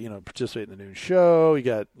got the participate in the noon show. He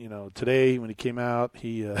got today when he came out,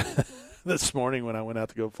 he this morning when I went out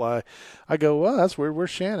to go fly, I go, well, that's weird.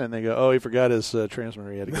 Where's Shannon? They go, oh, he forgot his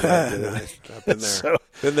transmitter. He had to go back to it. I've been there.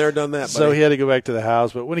 Been there, done that. So buddy. he had to go back to the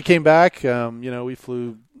house. But when he came back, we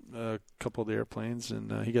flew a couple of the airplanes,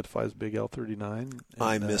 and he got to fly his big L-39.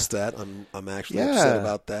 I missed that. I'm actually upset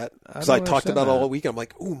about that, because I talked about it all week. I'm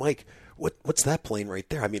like, ooh, Mike, what's that plane right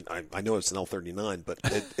there? I mean, I know it's an L-39, but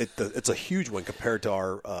it's a huge one compared to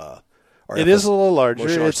our it is a little larger.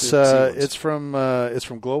 It's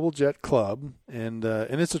from Global Jet Club, and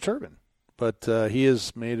it's a turbine, but he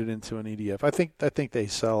has made it into an EDF. I think they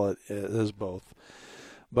sell it as both,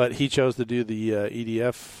 but he chose to do the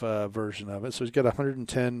EDF version of it. So he's got a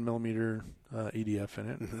 110 millimeter EDF in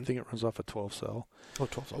it. I think it runs off a 12 cell. Oh,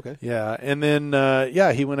 12, okay. Yeah, and then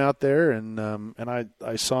he went out there, and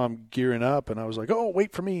I saw him gearing up, and I was like, oh,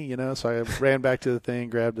 wait for me, So I ran back to the thing,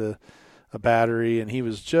 grabbed a battery, and he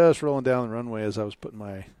was just rolling down the runway as I was putting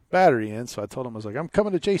my battery in. So I told him, I was like, I'm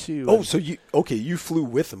coming to chase you. Oh, so you flew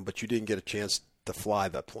with him, but you didn't get a chance to fly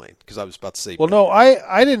that plane, because I was about to say. Well, no,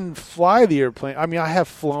 I didn't fly the airplane. I mean, I have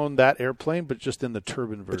flown that airplane, but just in the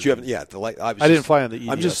turbine version. But you haven't, I didn't fly on the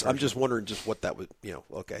EDF. I'm just wondering just what that would,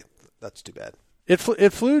 okay, that's too bad. It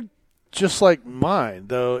flew just like mine,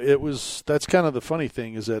 though. That's kind of the funny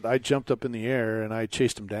thing, is that I jumped up in the air and I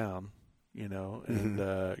chased him down. And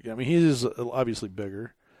I mean, he is obviously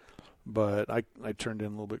bigger, but I turned in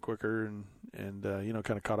a little bit quicker and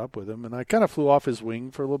kind of caught up with him, and I kind of flew off his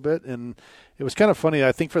wing for a little bit, and it was kind of funny.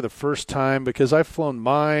 I think for the first time, because I've flown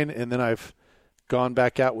mine and then I've gone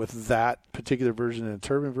back out with that particular version and a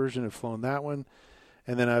turbine version and flown that one,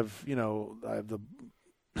 and then I've the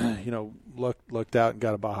looked out and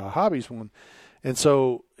got a Baja Hobbies one, and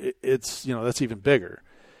so it's that's even bigger,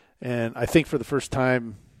 and I think for the first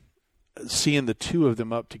time, seeing the two of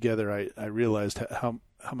them up together, I realized how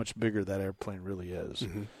much bigger that airplane really is.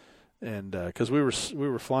 And because we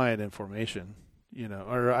were flying in formation,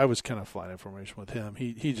 or I was kind of flying in formation with him.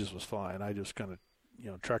 He just was flying. I just kind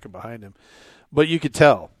of trucking behind him. But you could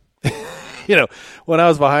tell, when I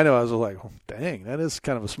was behind him, I was like, oh, dang, that is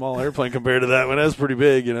kind of a small airplane compared to that one. That's pretty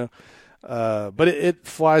big, But it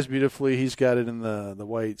flies beautifully. He's got it in the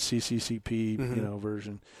white CCCP,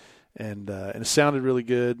 version, and it sounded really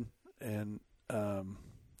good. And the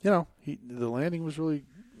landing was really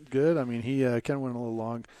good. I mean, he kind of went a little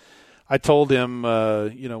long. I told him,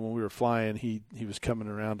 when we were flying, he was coming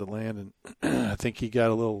around to land, and I think he got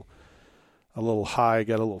a little a little high,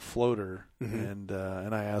 got a little floater, and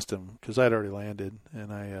I asked him because I'd already landed,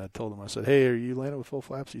 and I told him, I said, "Hey, are you landing with full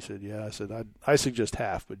flaps?" He said, "Yeah." I said, "I suggest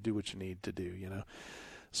half, but do what you need to do, you know."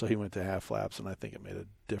 So he went to half flaps, and I think it made a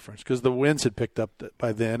difference because the winds had picked up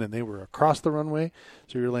by then, and they were across the runway,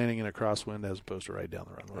 so you're landing in a crosswind as opposed to right down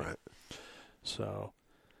the runway. Right. So,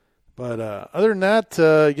 but other than that,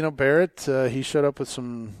 Barrett, he showed up with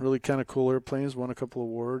some really kind of cool airplanes, won a couple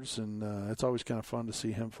awards, and it's always kind of fun to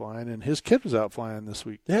see him flying. And his kid was out flying this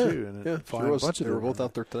week too, and flying a bunch of they were both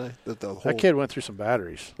out there today. That kid went through some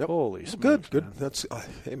batteries. Yep. Holy smokes, good. Man. That's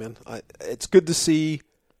hey man, it's good to see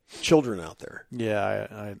children out there.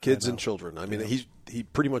 Yeah, kids and children. I mean, he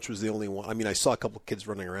pretty much was the only one. I mean, I saw a couple of kids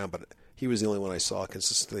running around, but he was the only one I saw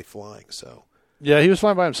consistently flying. So yeah, he was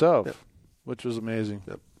flying by himself, which was amazing.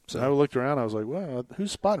 Yep. So I looked around. I was like, "Wow,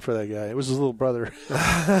 who's spotting for that guy?" It was his little brother.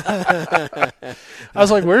 I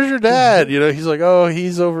was like, "Where's your dad?" You know, he's like, "Oh,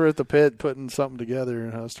 he's over at the pit putting something together."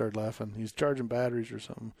 And I started laughing. He's charging batteries or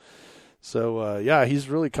something. So he's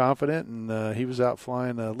really confident, and he was out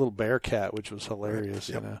flying a little Bearcat, which was hilarious.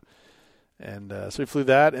 Right. Yep. You know. And so he flew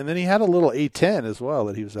that, and then he had a little A-10 as well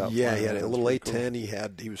that he was out. Yeah, flying. He had a little A-10. Cool.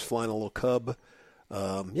 He was flying a little Cub.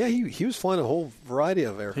 He was flying a whole variety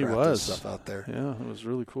of aircraft and stuff out there. Yeah, it was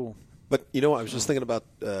really cool. But, I was just thinking about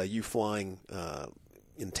you flying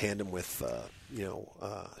in tandem with,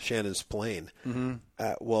 Shannon's plane. Mm-hmm.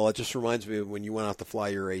 Well, it just reminds me of when you went out to fly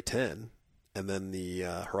your A-10, and then the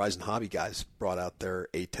Horizon Hobby guys brought out their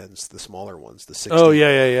A-10s, the smaller ones, the 60. Oh,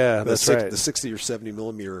 yeah. That's right. The 60 or 70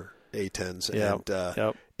 millimeter A-10s.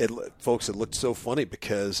 Yep. And, folks, it looked so funny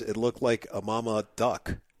because it looked like a mama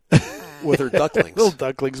duck. With her ducklings. Little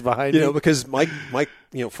ducklings behind you. Because Mike,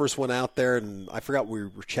 first went out there, and I forgot we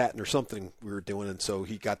were chatting or something we were doing, and so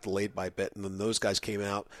he got delayed by a bit, and then those guys came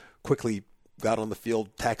out, quickly got on the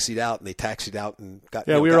field, taxied out, and they taxied out and got...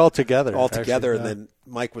 Yeah, we were all together. All together, and then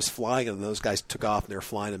Mike was flying, and those guys took off, and they were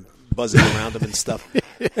flying and buzzing around him and stuff.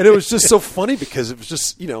 And it was just so funny because it was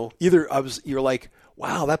just, you're like,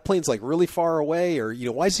 wow, that plane's like really far away, or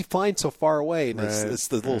why is he flying so far away? And it's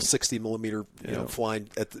the little 60 millimeter, flying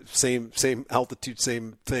at the same altitude,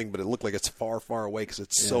 same thing, but it looked like it's far, far away because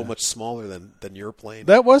it's so much smaller than your plane.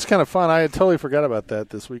 That was kind of fun. I had totally forgot about that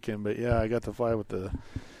this weekend, but I got to fly with the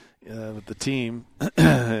team,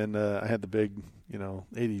 and I had the big,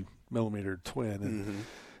 80 millimeter twin, and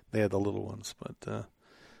they had the little ones, but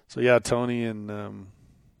Tony and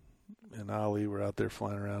Ollie were out there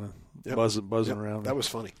flying around and buzzing around. That was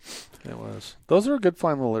funny. It was. Those are good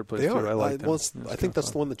flying little airplanes, too. I like them. Well, I think that's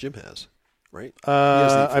the one that Jim has, right?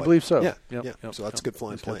 I believe so. Yeah. Yep. So that's a good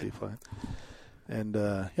flying plane. And,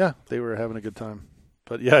 they were having a good time.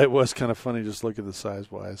 But, it was kind of funny just looking at the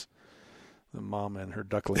size-wise. The mom and her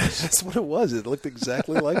ducklings. That's what it was. It looked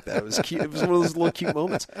exactly like that. It was cute. It was one of those little cute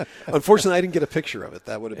moments. Unfortunately, I didn't get a picture of it.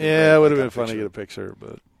 That would have been it would have been fun to get a picture,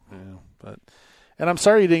 but and I'm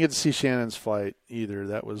sorry you didn't get to see Shannon's flight either.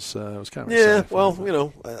 That was kind of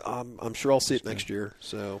well, I'm sure I'll see it next year.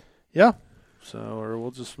 So or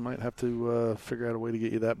we'll just might have to figure out a way to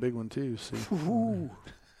get you that big one too. See.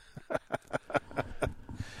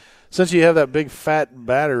 Since you have that big fat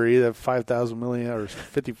battery, that 5,000 milliamp or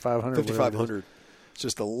 5,500. 5,500. It's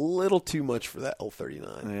just a little too much for that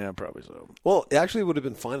L39. Yeah, probably so. Well, it actually would have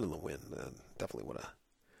been fine in the wind. Definitely would have.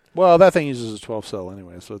 Well, that thing uses a 12 cell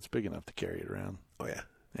anyway, so it's big enough to carry it around. Oh, yeah.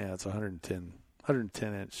 Yeah, it's 110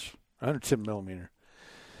 millimeter.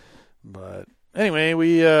 But anyway,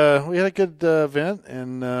 we had a good event,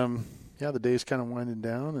 and the day's kind of winding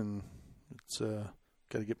down, and it's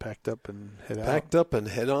got to get packed up and head out. Packed up and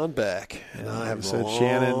head on back. And I have said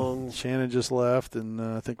Shannon just left, and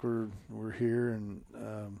I think we're here, and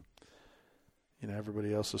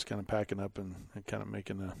everybody else is kind of packing up and kind of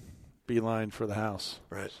making a beeline for the house.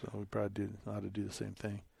 Right. So we probably ought to do the same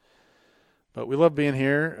thing. But we love being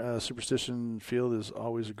here. Superstition Field is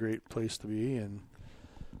always a great place to be, and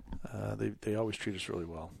they always treat us really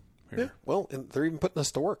well. Here. Yeah, well, and they're even putting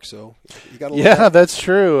us to work, so you got to. Yeah, that's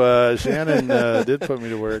true. Shannon did put me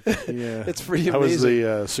to work. Yeah, it's pretty amazing. I was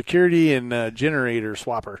the security and generator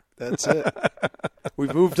swapper. That's it. We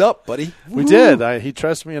moved up, buddy. We did. He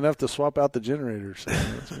trusts me enough to swap out the generator. So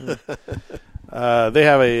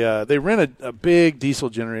they rent a big diesel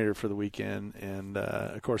generator for the weekend, and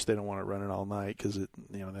of course they don't want it running all night because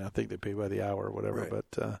I think they pay by the hour or whatever, right.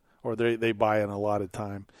 But or they buy an allotted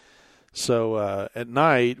time. So at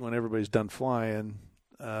night, when everybody's done flying,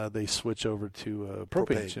 they switch over to a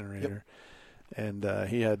propane generator. Yep. And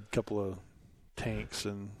he had a couple of tanks,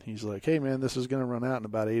 and he's like, "Hey, man, this is going to run out in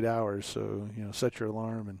about 8 hours, so set your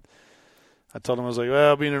alarm." And I told him, I was like,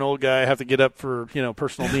 well, being an old guy, I have to get up for,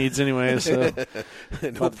 personal needs anyway. So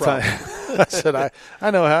no problem. I said,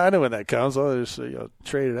 I know when that comes. I'll just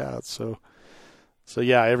trade it out. So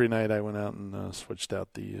yeah, every night I went out and switched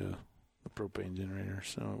out the propane generator.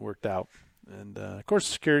 So it worked out. And of course,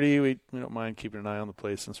 security, we don't mind keeping an eye on the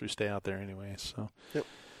place since we stay out there anyway. So. Yep.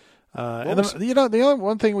 And then, the only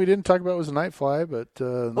one thing we didn't talk about was the night fly, but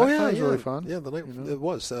night fly was really fun. Yeah, the night it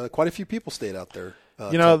was. Quite a few people stayed out there.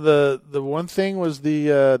 The one thing was the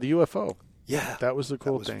UFO. Yeah, that was the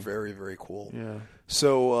cool thing. That was very, very cool. Yeah.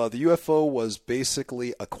 So the UFO was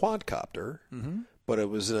basically a quadcopter, but it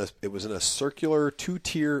was in a circular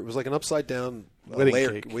 2-tier. It was like an upside down wedding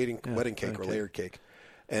cake or layered cake,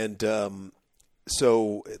 and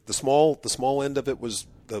so the small end of it was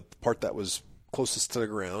the part that was closest to the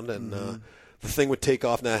ground, and the thing would take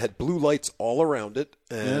off. Now it had blue lights all around it,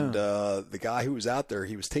 and the guy who was out there,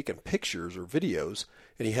 he was taking pictures or videos,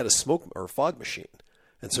 and he had a smoke or fog machine,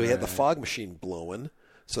 and so he had the fog machine blowing.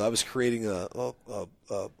 So I was creating a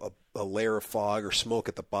layer of fog or smoke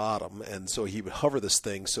at the bottom, and so he would hover this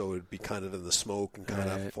thing so it would be kind of in the smoke and kind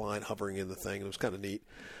of flying, hovering in the thing. And it was kind of neat.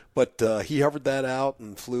 But he hovered that out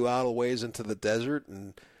and flew out a ways into the desert,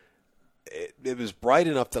 and it was bright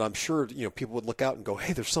enough that I'm sure people would look out and go,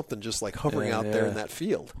 "Hey, there's something just like hovering out there in that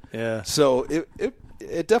field." Yeah. So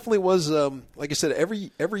it definitely was. Like I said,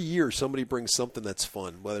 every year somebody brings something that's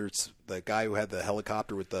fun. Whether it's the guy who had the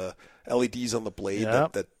helicopter with the LEDs on the blade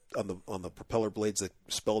that on the propeller blades that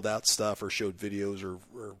spelled out stuff or showed videos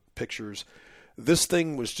or pictures. This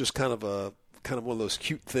thing was just kind of one of those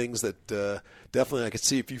cute things that definitely I could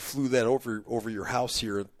see if you flew that over your house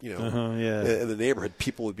here, in the neighborhood,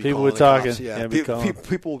 people would be calling cops. Yeah,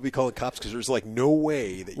 people would be calling cops because there's like no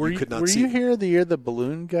way that you could not see. Were you here the year the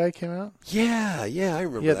balloon guy came out? Yeah, I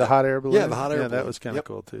remember. Yeah, the hot air balloon. Yeah, the hot air balloon. That was kind of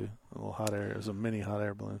cool too. A little hot air. It was a mini hot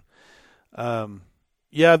air balloon.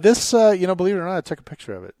 This believe it or not, I took a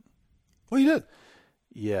picture of it. Oh, you did?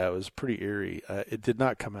 Yeah, it was pretty eerie. It did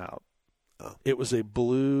not come out. Oh. It was a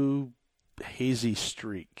blue, hazy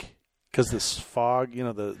streak because this fog,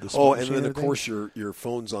 the smoke and then of course your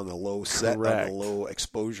phone's on the low set, on the low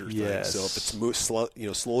exposure thing. So if it's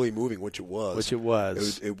slowly moving, which it was,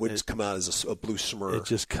 it wouldn't come out as a blue smear. It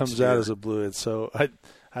just comes out as a blue. And so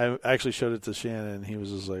I actually showed it to Shannon, and he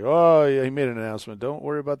was just like, "Oh yeah," he made an announcement. Don't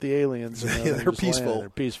worry about the aliens. They're peaceful. They're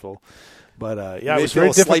peaceful. But it was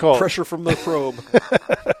very difficult. Slight pressure from the probe.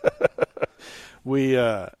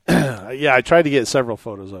 I tried to get several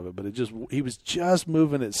photos of it, but he was just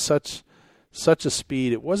moving at such a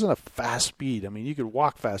speed. It wasn't a fast speed. I mean, you could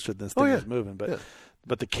walk faster than this thing was moving, but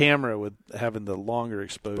the camera with having the longer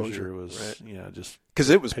exposure was just because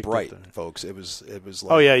it was bright, folks. It was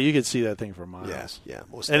like, you could see that thing for miles. Yeah,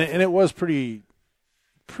 most and it was pretty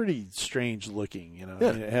strange looking. I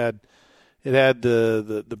mean, it had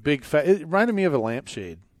the big fat. It reminded me of a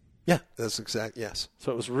lampshade. Yeah, that's exact. Yes.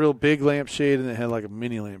 So it was a real big lampshade, and it had like a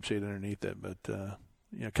mini lampshade underneath it, but kind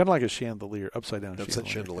of like a chandelier, upside down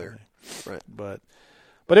chandelier. Right. But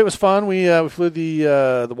it was fun. We flew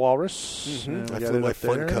the Walrus. I flew my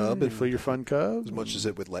Fun Cub. You flew your Fun Cub as much as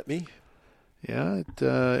it would let me. Yeah,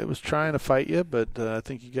 it was trying to fight you, but I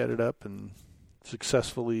think you got it up and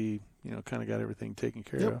successfully, kind of got everything taken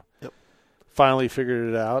care of. Yep. Finally figured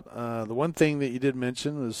it out. The one thing that you did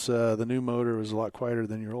mention was the new motor was a lot quieter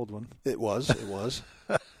than your old one. It was.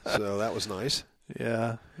 So that was nice.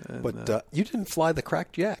 Yeah. And, but you didn't fly the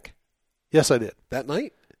Cracked Jack. Yes, I did. That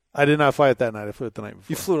night? I did not fly it that night. I flew it the night before.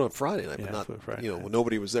 You flew it on Friday night, but not Friday night. When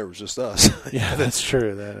nobody was there. It was just us. Yeah, that's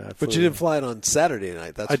true. But you didn't fly it on Saturday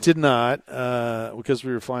night. I did not because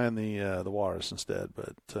we were flying the Walrus instead,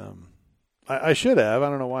 but I should have. I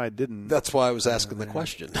don't know why I didn't. That's why I was asking the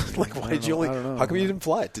question. Like, why did you only? How come you didn't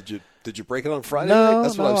fly it? Did you break it on Friday night?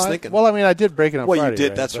 That's what I was thinking. Well, I mean, I did break it on Friday. Well, you did.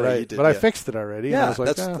 Right? That's right. You did. But I fixed it already. Yeah, and I was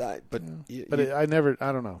like, I never.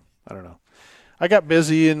 I don't know. I got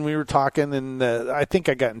busy and we were talking, and I think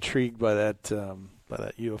I got intrigued by that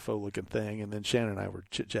UFO looking thing, and then Shannon and I were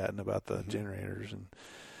chit chatting about the generators, and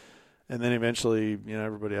then eventually,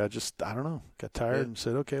 everybody, I don't know, got tired and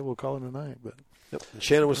said, okay, we'll call it a night. But and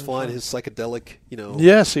Shannon was flying his psychedelic,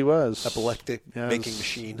 Yes, he was. Epileptic making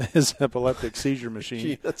machine. His epileptic seizure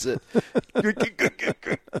machine. That's it.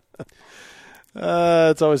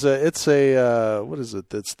 It's always what is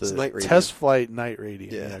it? It's the night radio. test flight night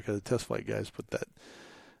radio. Yeah, because the test flight guys put that,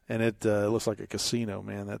 and it looks like a casino.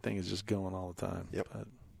 Man, that thing is just going all the time. Yep.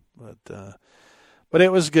 But it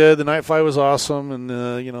was good. The night flight was awesome, and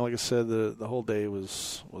like I said, the whole day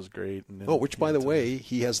was great. And then, which by the way,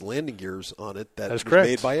 he has landing gears on it that was correct.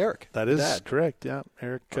 made by Eric. That is correct. Yeah,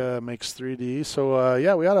 Eric makes 3D. So we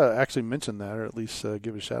ought to actually mention that, or at least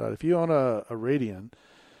give a shout out. If you own a Radian,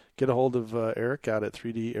 get a hold of Eric out at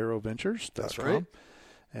 3DAeroVentures.com. That's right.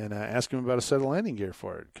 And ask him about a set of landing gear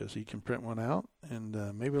for it, because he can print one out,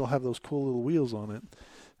 and maybe it'll have those cool little wheels on it.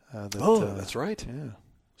 That's right. Yeah.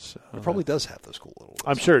 So, it probably does have those cool little ones.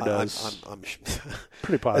 I'm sure it does. I'm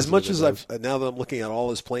pretty positive. As much as now that I'm looking at all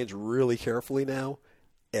his planes really carefully now,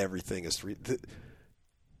 everything is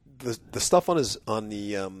the stuff on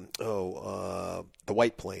the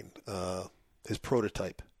white plane, his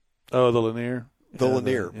prototype. Oh, the Lanier.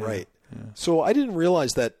 Lanier, right. Yeah. So I didn't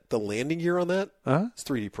realize that the landing gear on that is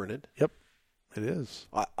 3D printed. Yep, it is.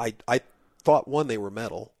 I thought they were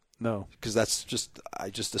metal. No, because I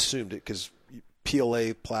just assumed it because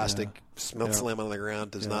PLA plastic slam on the ground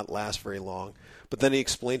does not last very long. But then he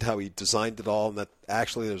explained how he designed it all, and that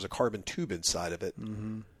actually there's a carbon tube inside of it,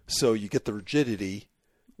 so you get the rigidity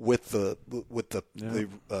with the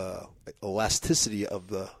elasticity of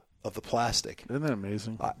the plastic. Isn't that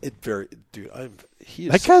amazing? That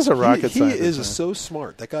guy's a rocket scientist. He is so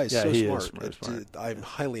smart. That guy is so smart. I'm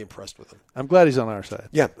highly impressed with him. I'm glad he's on our side.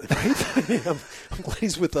 Yeah, right? I'm glad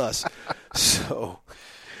he's with us. So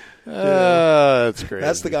that's great.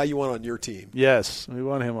 That's the guy you want on your team. Yes, we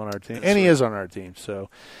want him on our team, and he is on our team.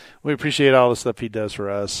 So we appreciate all the stuff he does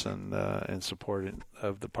for us and support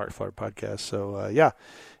of the Park Flyer podcast. So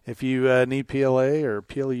if you need PLA or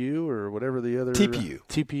PLU or whatever the other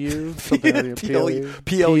TPU, something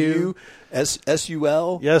PLU,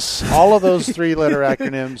 SUL. Yes, all of those 3-letter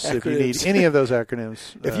acronyms. If you need any of those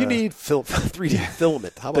acronyms, if you need 3D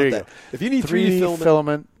filament, how about that? If you need 3D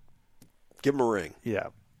filament, give him a ring. Yeah.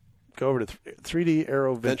 Go over to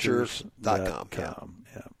 3DAeroVentures.com.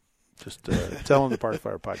 Yeah. Just tell them the Park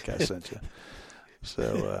Flyer podcast sent you.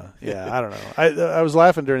 So, I don't know. I was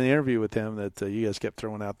laughing during the interview with him that you guys kept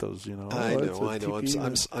throwing out those, I know.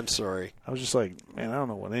 I'm sorry. I was just like, man, I don't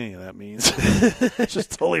know what any of that means.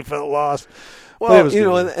 Just totally felt lost. Well,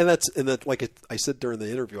 and that's like I said during the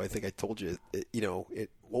interview, I think I told you,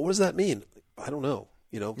 what does that mean? I don't know.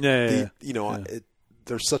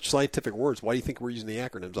 There's such scientific words. Why do you think we're using the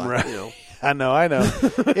acronyms? Right. I know.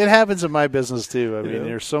 It happens in my business too. I mean,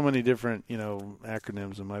 there's so many different,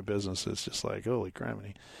 acronyms in my business. It's just like, holy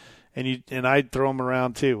criminy. And I throw them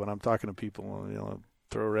around too when I'm talking to people.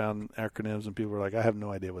 Throw around acronyms, and people are like, I have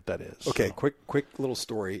no idea what that is. Okay, so. quick little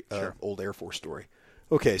story, sure. Old Air Force story.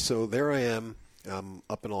 Okay, so there I am,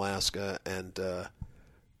 up in Alaska, and I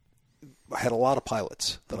had a lot of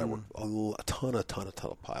pilots that I worked, a ton of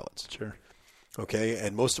pilots. Sure. Okay,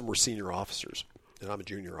 and most of them were senior officers, and I'm a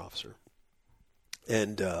junior officer.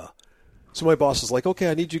 And so my boss is like, okay,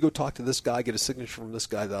 I need you to go talk to this guy, get a signature from this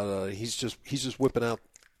guy. He's just whipping out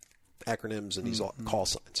acronyms and these call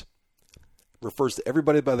signs. Refers to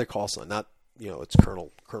everybody by their call sign, not it's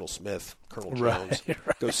Colonel Smith, Colonel Jones. Right.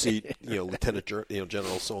 Go see Lieutenant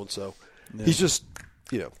General so and so. He's just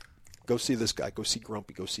go see this guy, go see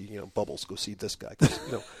Grumpy, go see Bubbles, go see this guy.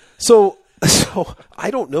 So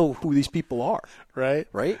I don't know who these people are. Right.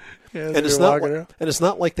 Right? Yeah, and it's not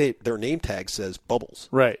like their name tag says Bubbles.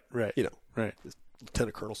 Right. Right.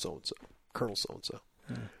 Lieutenant Colonel so and so, Colonel so and so.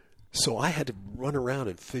 So I had to run around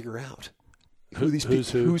and figure out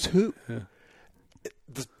who's who. Yeah.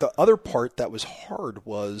 The other part that was hard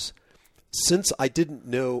was since I didn't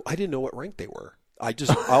know what rank they were.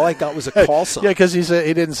 All I got was a call sign. Yeah, because he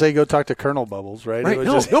didn't say go talk to Colonel Bubbles, right? Right.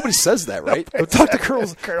 Nobody says that, right? Go talk to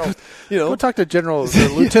Colonel. Go talk to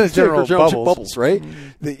Lieutenant General Bubbles, right?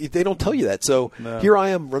 They don't tell you that. So here I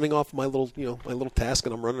am running off my little task,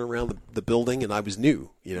 and I'm running around the building, and I was new,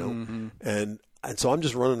 and so I'm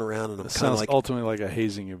just running around, and I'm kind of like ultimately like a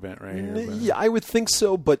hazing event, right here. Yeah, I would think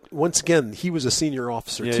so. But once again, he was a senior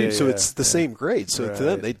officer too, so it's the same grade. So to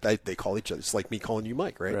them, they call each other. It's like me calling you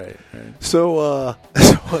Mike, right? Right. So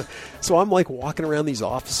so I'm like walking around these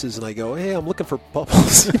offices, and I go, "Hey, I'm looking for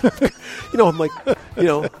Bubbles." I'm like,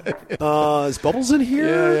 is Bubbles in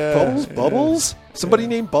here? Yeah. Bubbles. Somebody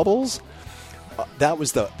named Bubbles. That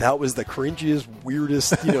was the cringiest,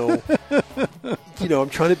 weirdest, I'm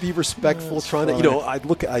trying to be respectful, I'd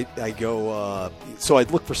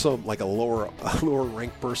look for some like a lower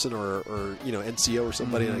ranked person or NCO or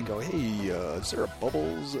somebody, and I go, hey, is there a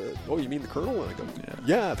Bubbles? You mean the Colonel? And I go,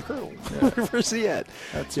 yeah, the Colonel. Where's he at?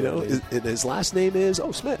 That's his last name is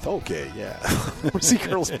Smith. Okay, yeah. See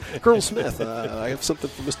Colonel Smith. I have something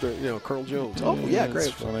for Mr. Colonel Jones. Oh yeah,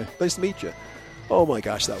 great. Funny. Nice to meet you. Oh my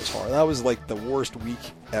gosh, that was hard. That was like the worst week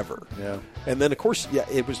ever. Yeah. And then, of course,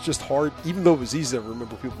 it was just hard, even though it was easy to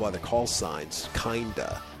remember people by their call signs,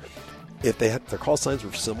 kinda. If they had their call signs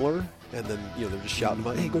were similar, and then they're just shouting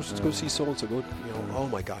about, "Hey, go see so and so." Go, oh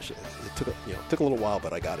my gosh, it took a little while,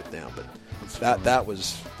 but I got it down. But that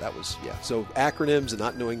was yeah. So acronyms and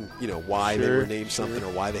not knowing why they were named something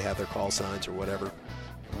or why they have their call signs or whatever.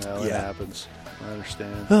 Well, it happens. I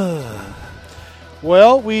understand.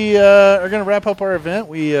 Well, we are going to wrap up our event.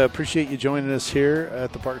 We appreciate you joining us here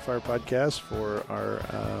at the Park Flyer Podcast for our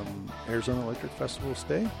Arizona Electric Festival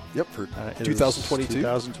Day. Yep, for 2022.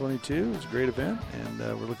 2022. It's a great event, and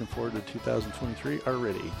we're looking forward to 2023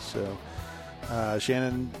 already. So,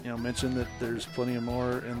 Shannon, mentioned that there's plenty of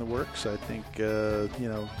more in the works. I think,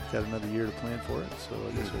 got another year to plan for it. So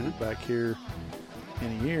I guess we'll be back here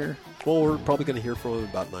in a year. Well, we're probably going to hear from him in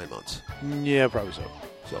about 9 months. Yeah, probably so.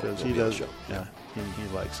 Because he does. Yeah,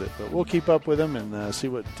 he likes it. But we'll keep up with him and see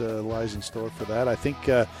what lies in store for that. I think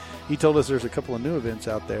he told us there's a couple of new events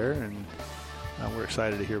out there, and we're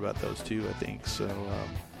excited to hear about those too, I think. So I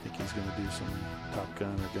think he's going to do some Top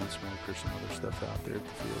Gun or Gunsmoke or some other stuff out there at the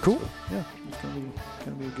field. Cool. So, yeah, it's going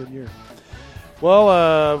to be a good year.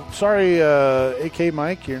 Well, sorry, AK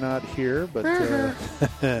Mike, you're not here, but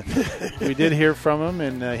we did hear from him,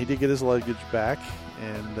 and he did get his luggage back.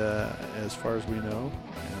 And as far as we know,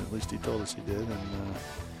 at least he told us he did,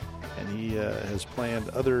 and he has planned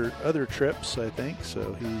other trips, I think.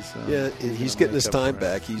 So he's getting his time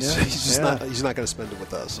back. He's not going to spend it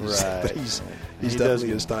with us. Right. But he's definitely getting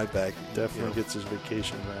his time back. Definitely gets his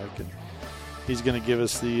vacation back, and he's going to give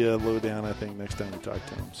us the lowdown, I think, next time we talk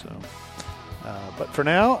to him. So. But for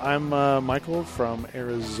now, I'm Michael from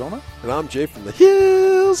Arizona. And I'm Jay from the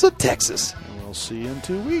hills of Texas. And we'll see you in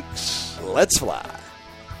 2 weeks. Let's fly.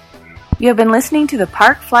 You have been listening to the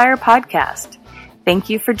Park Flyer Podcast. Thank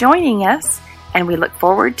you for joining us, and we look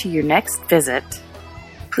forward to your next visit.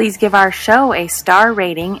 Please give our show a star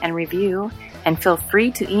rating and review, and feel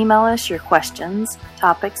free to email us your questions,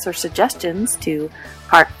 topics, or suggestions to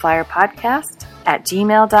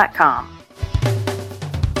parkflyerpodcast@gmail.com.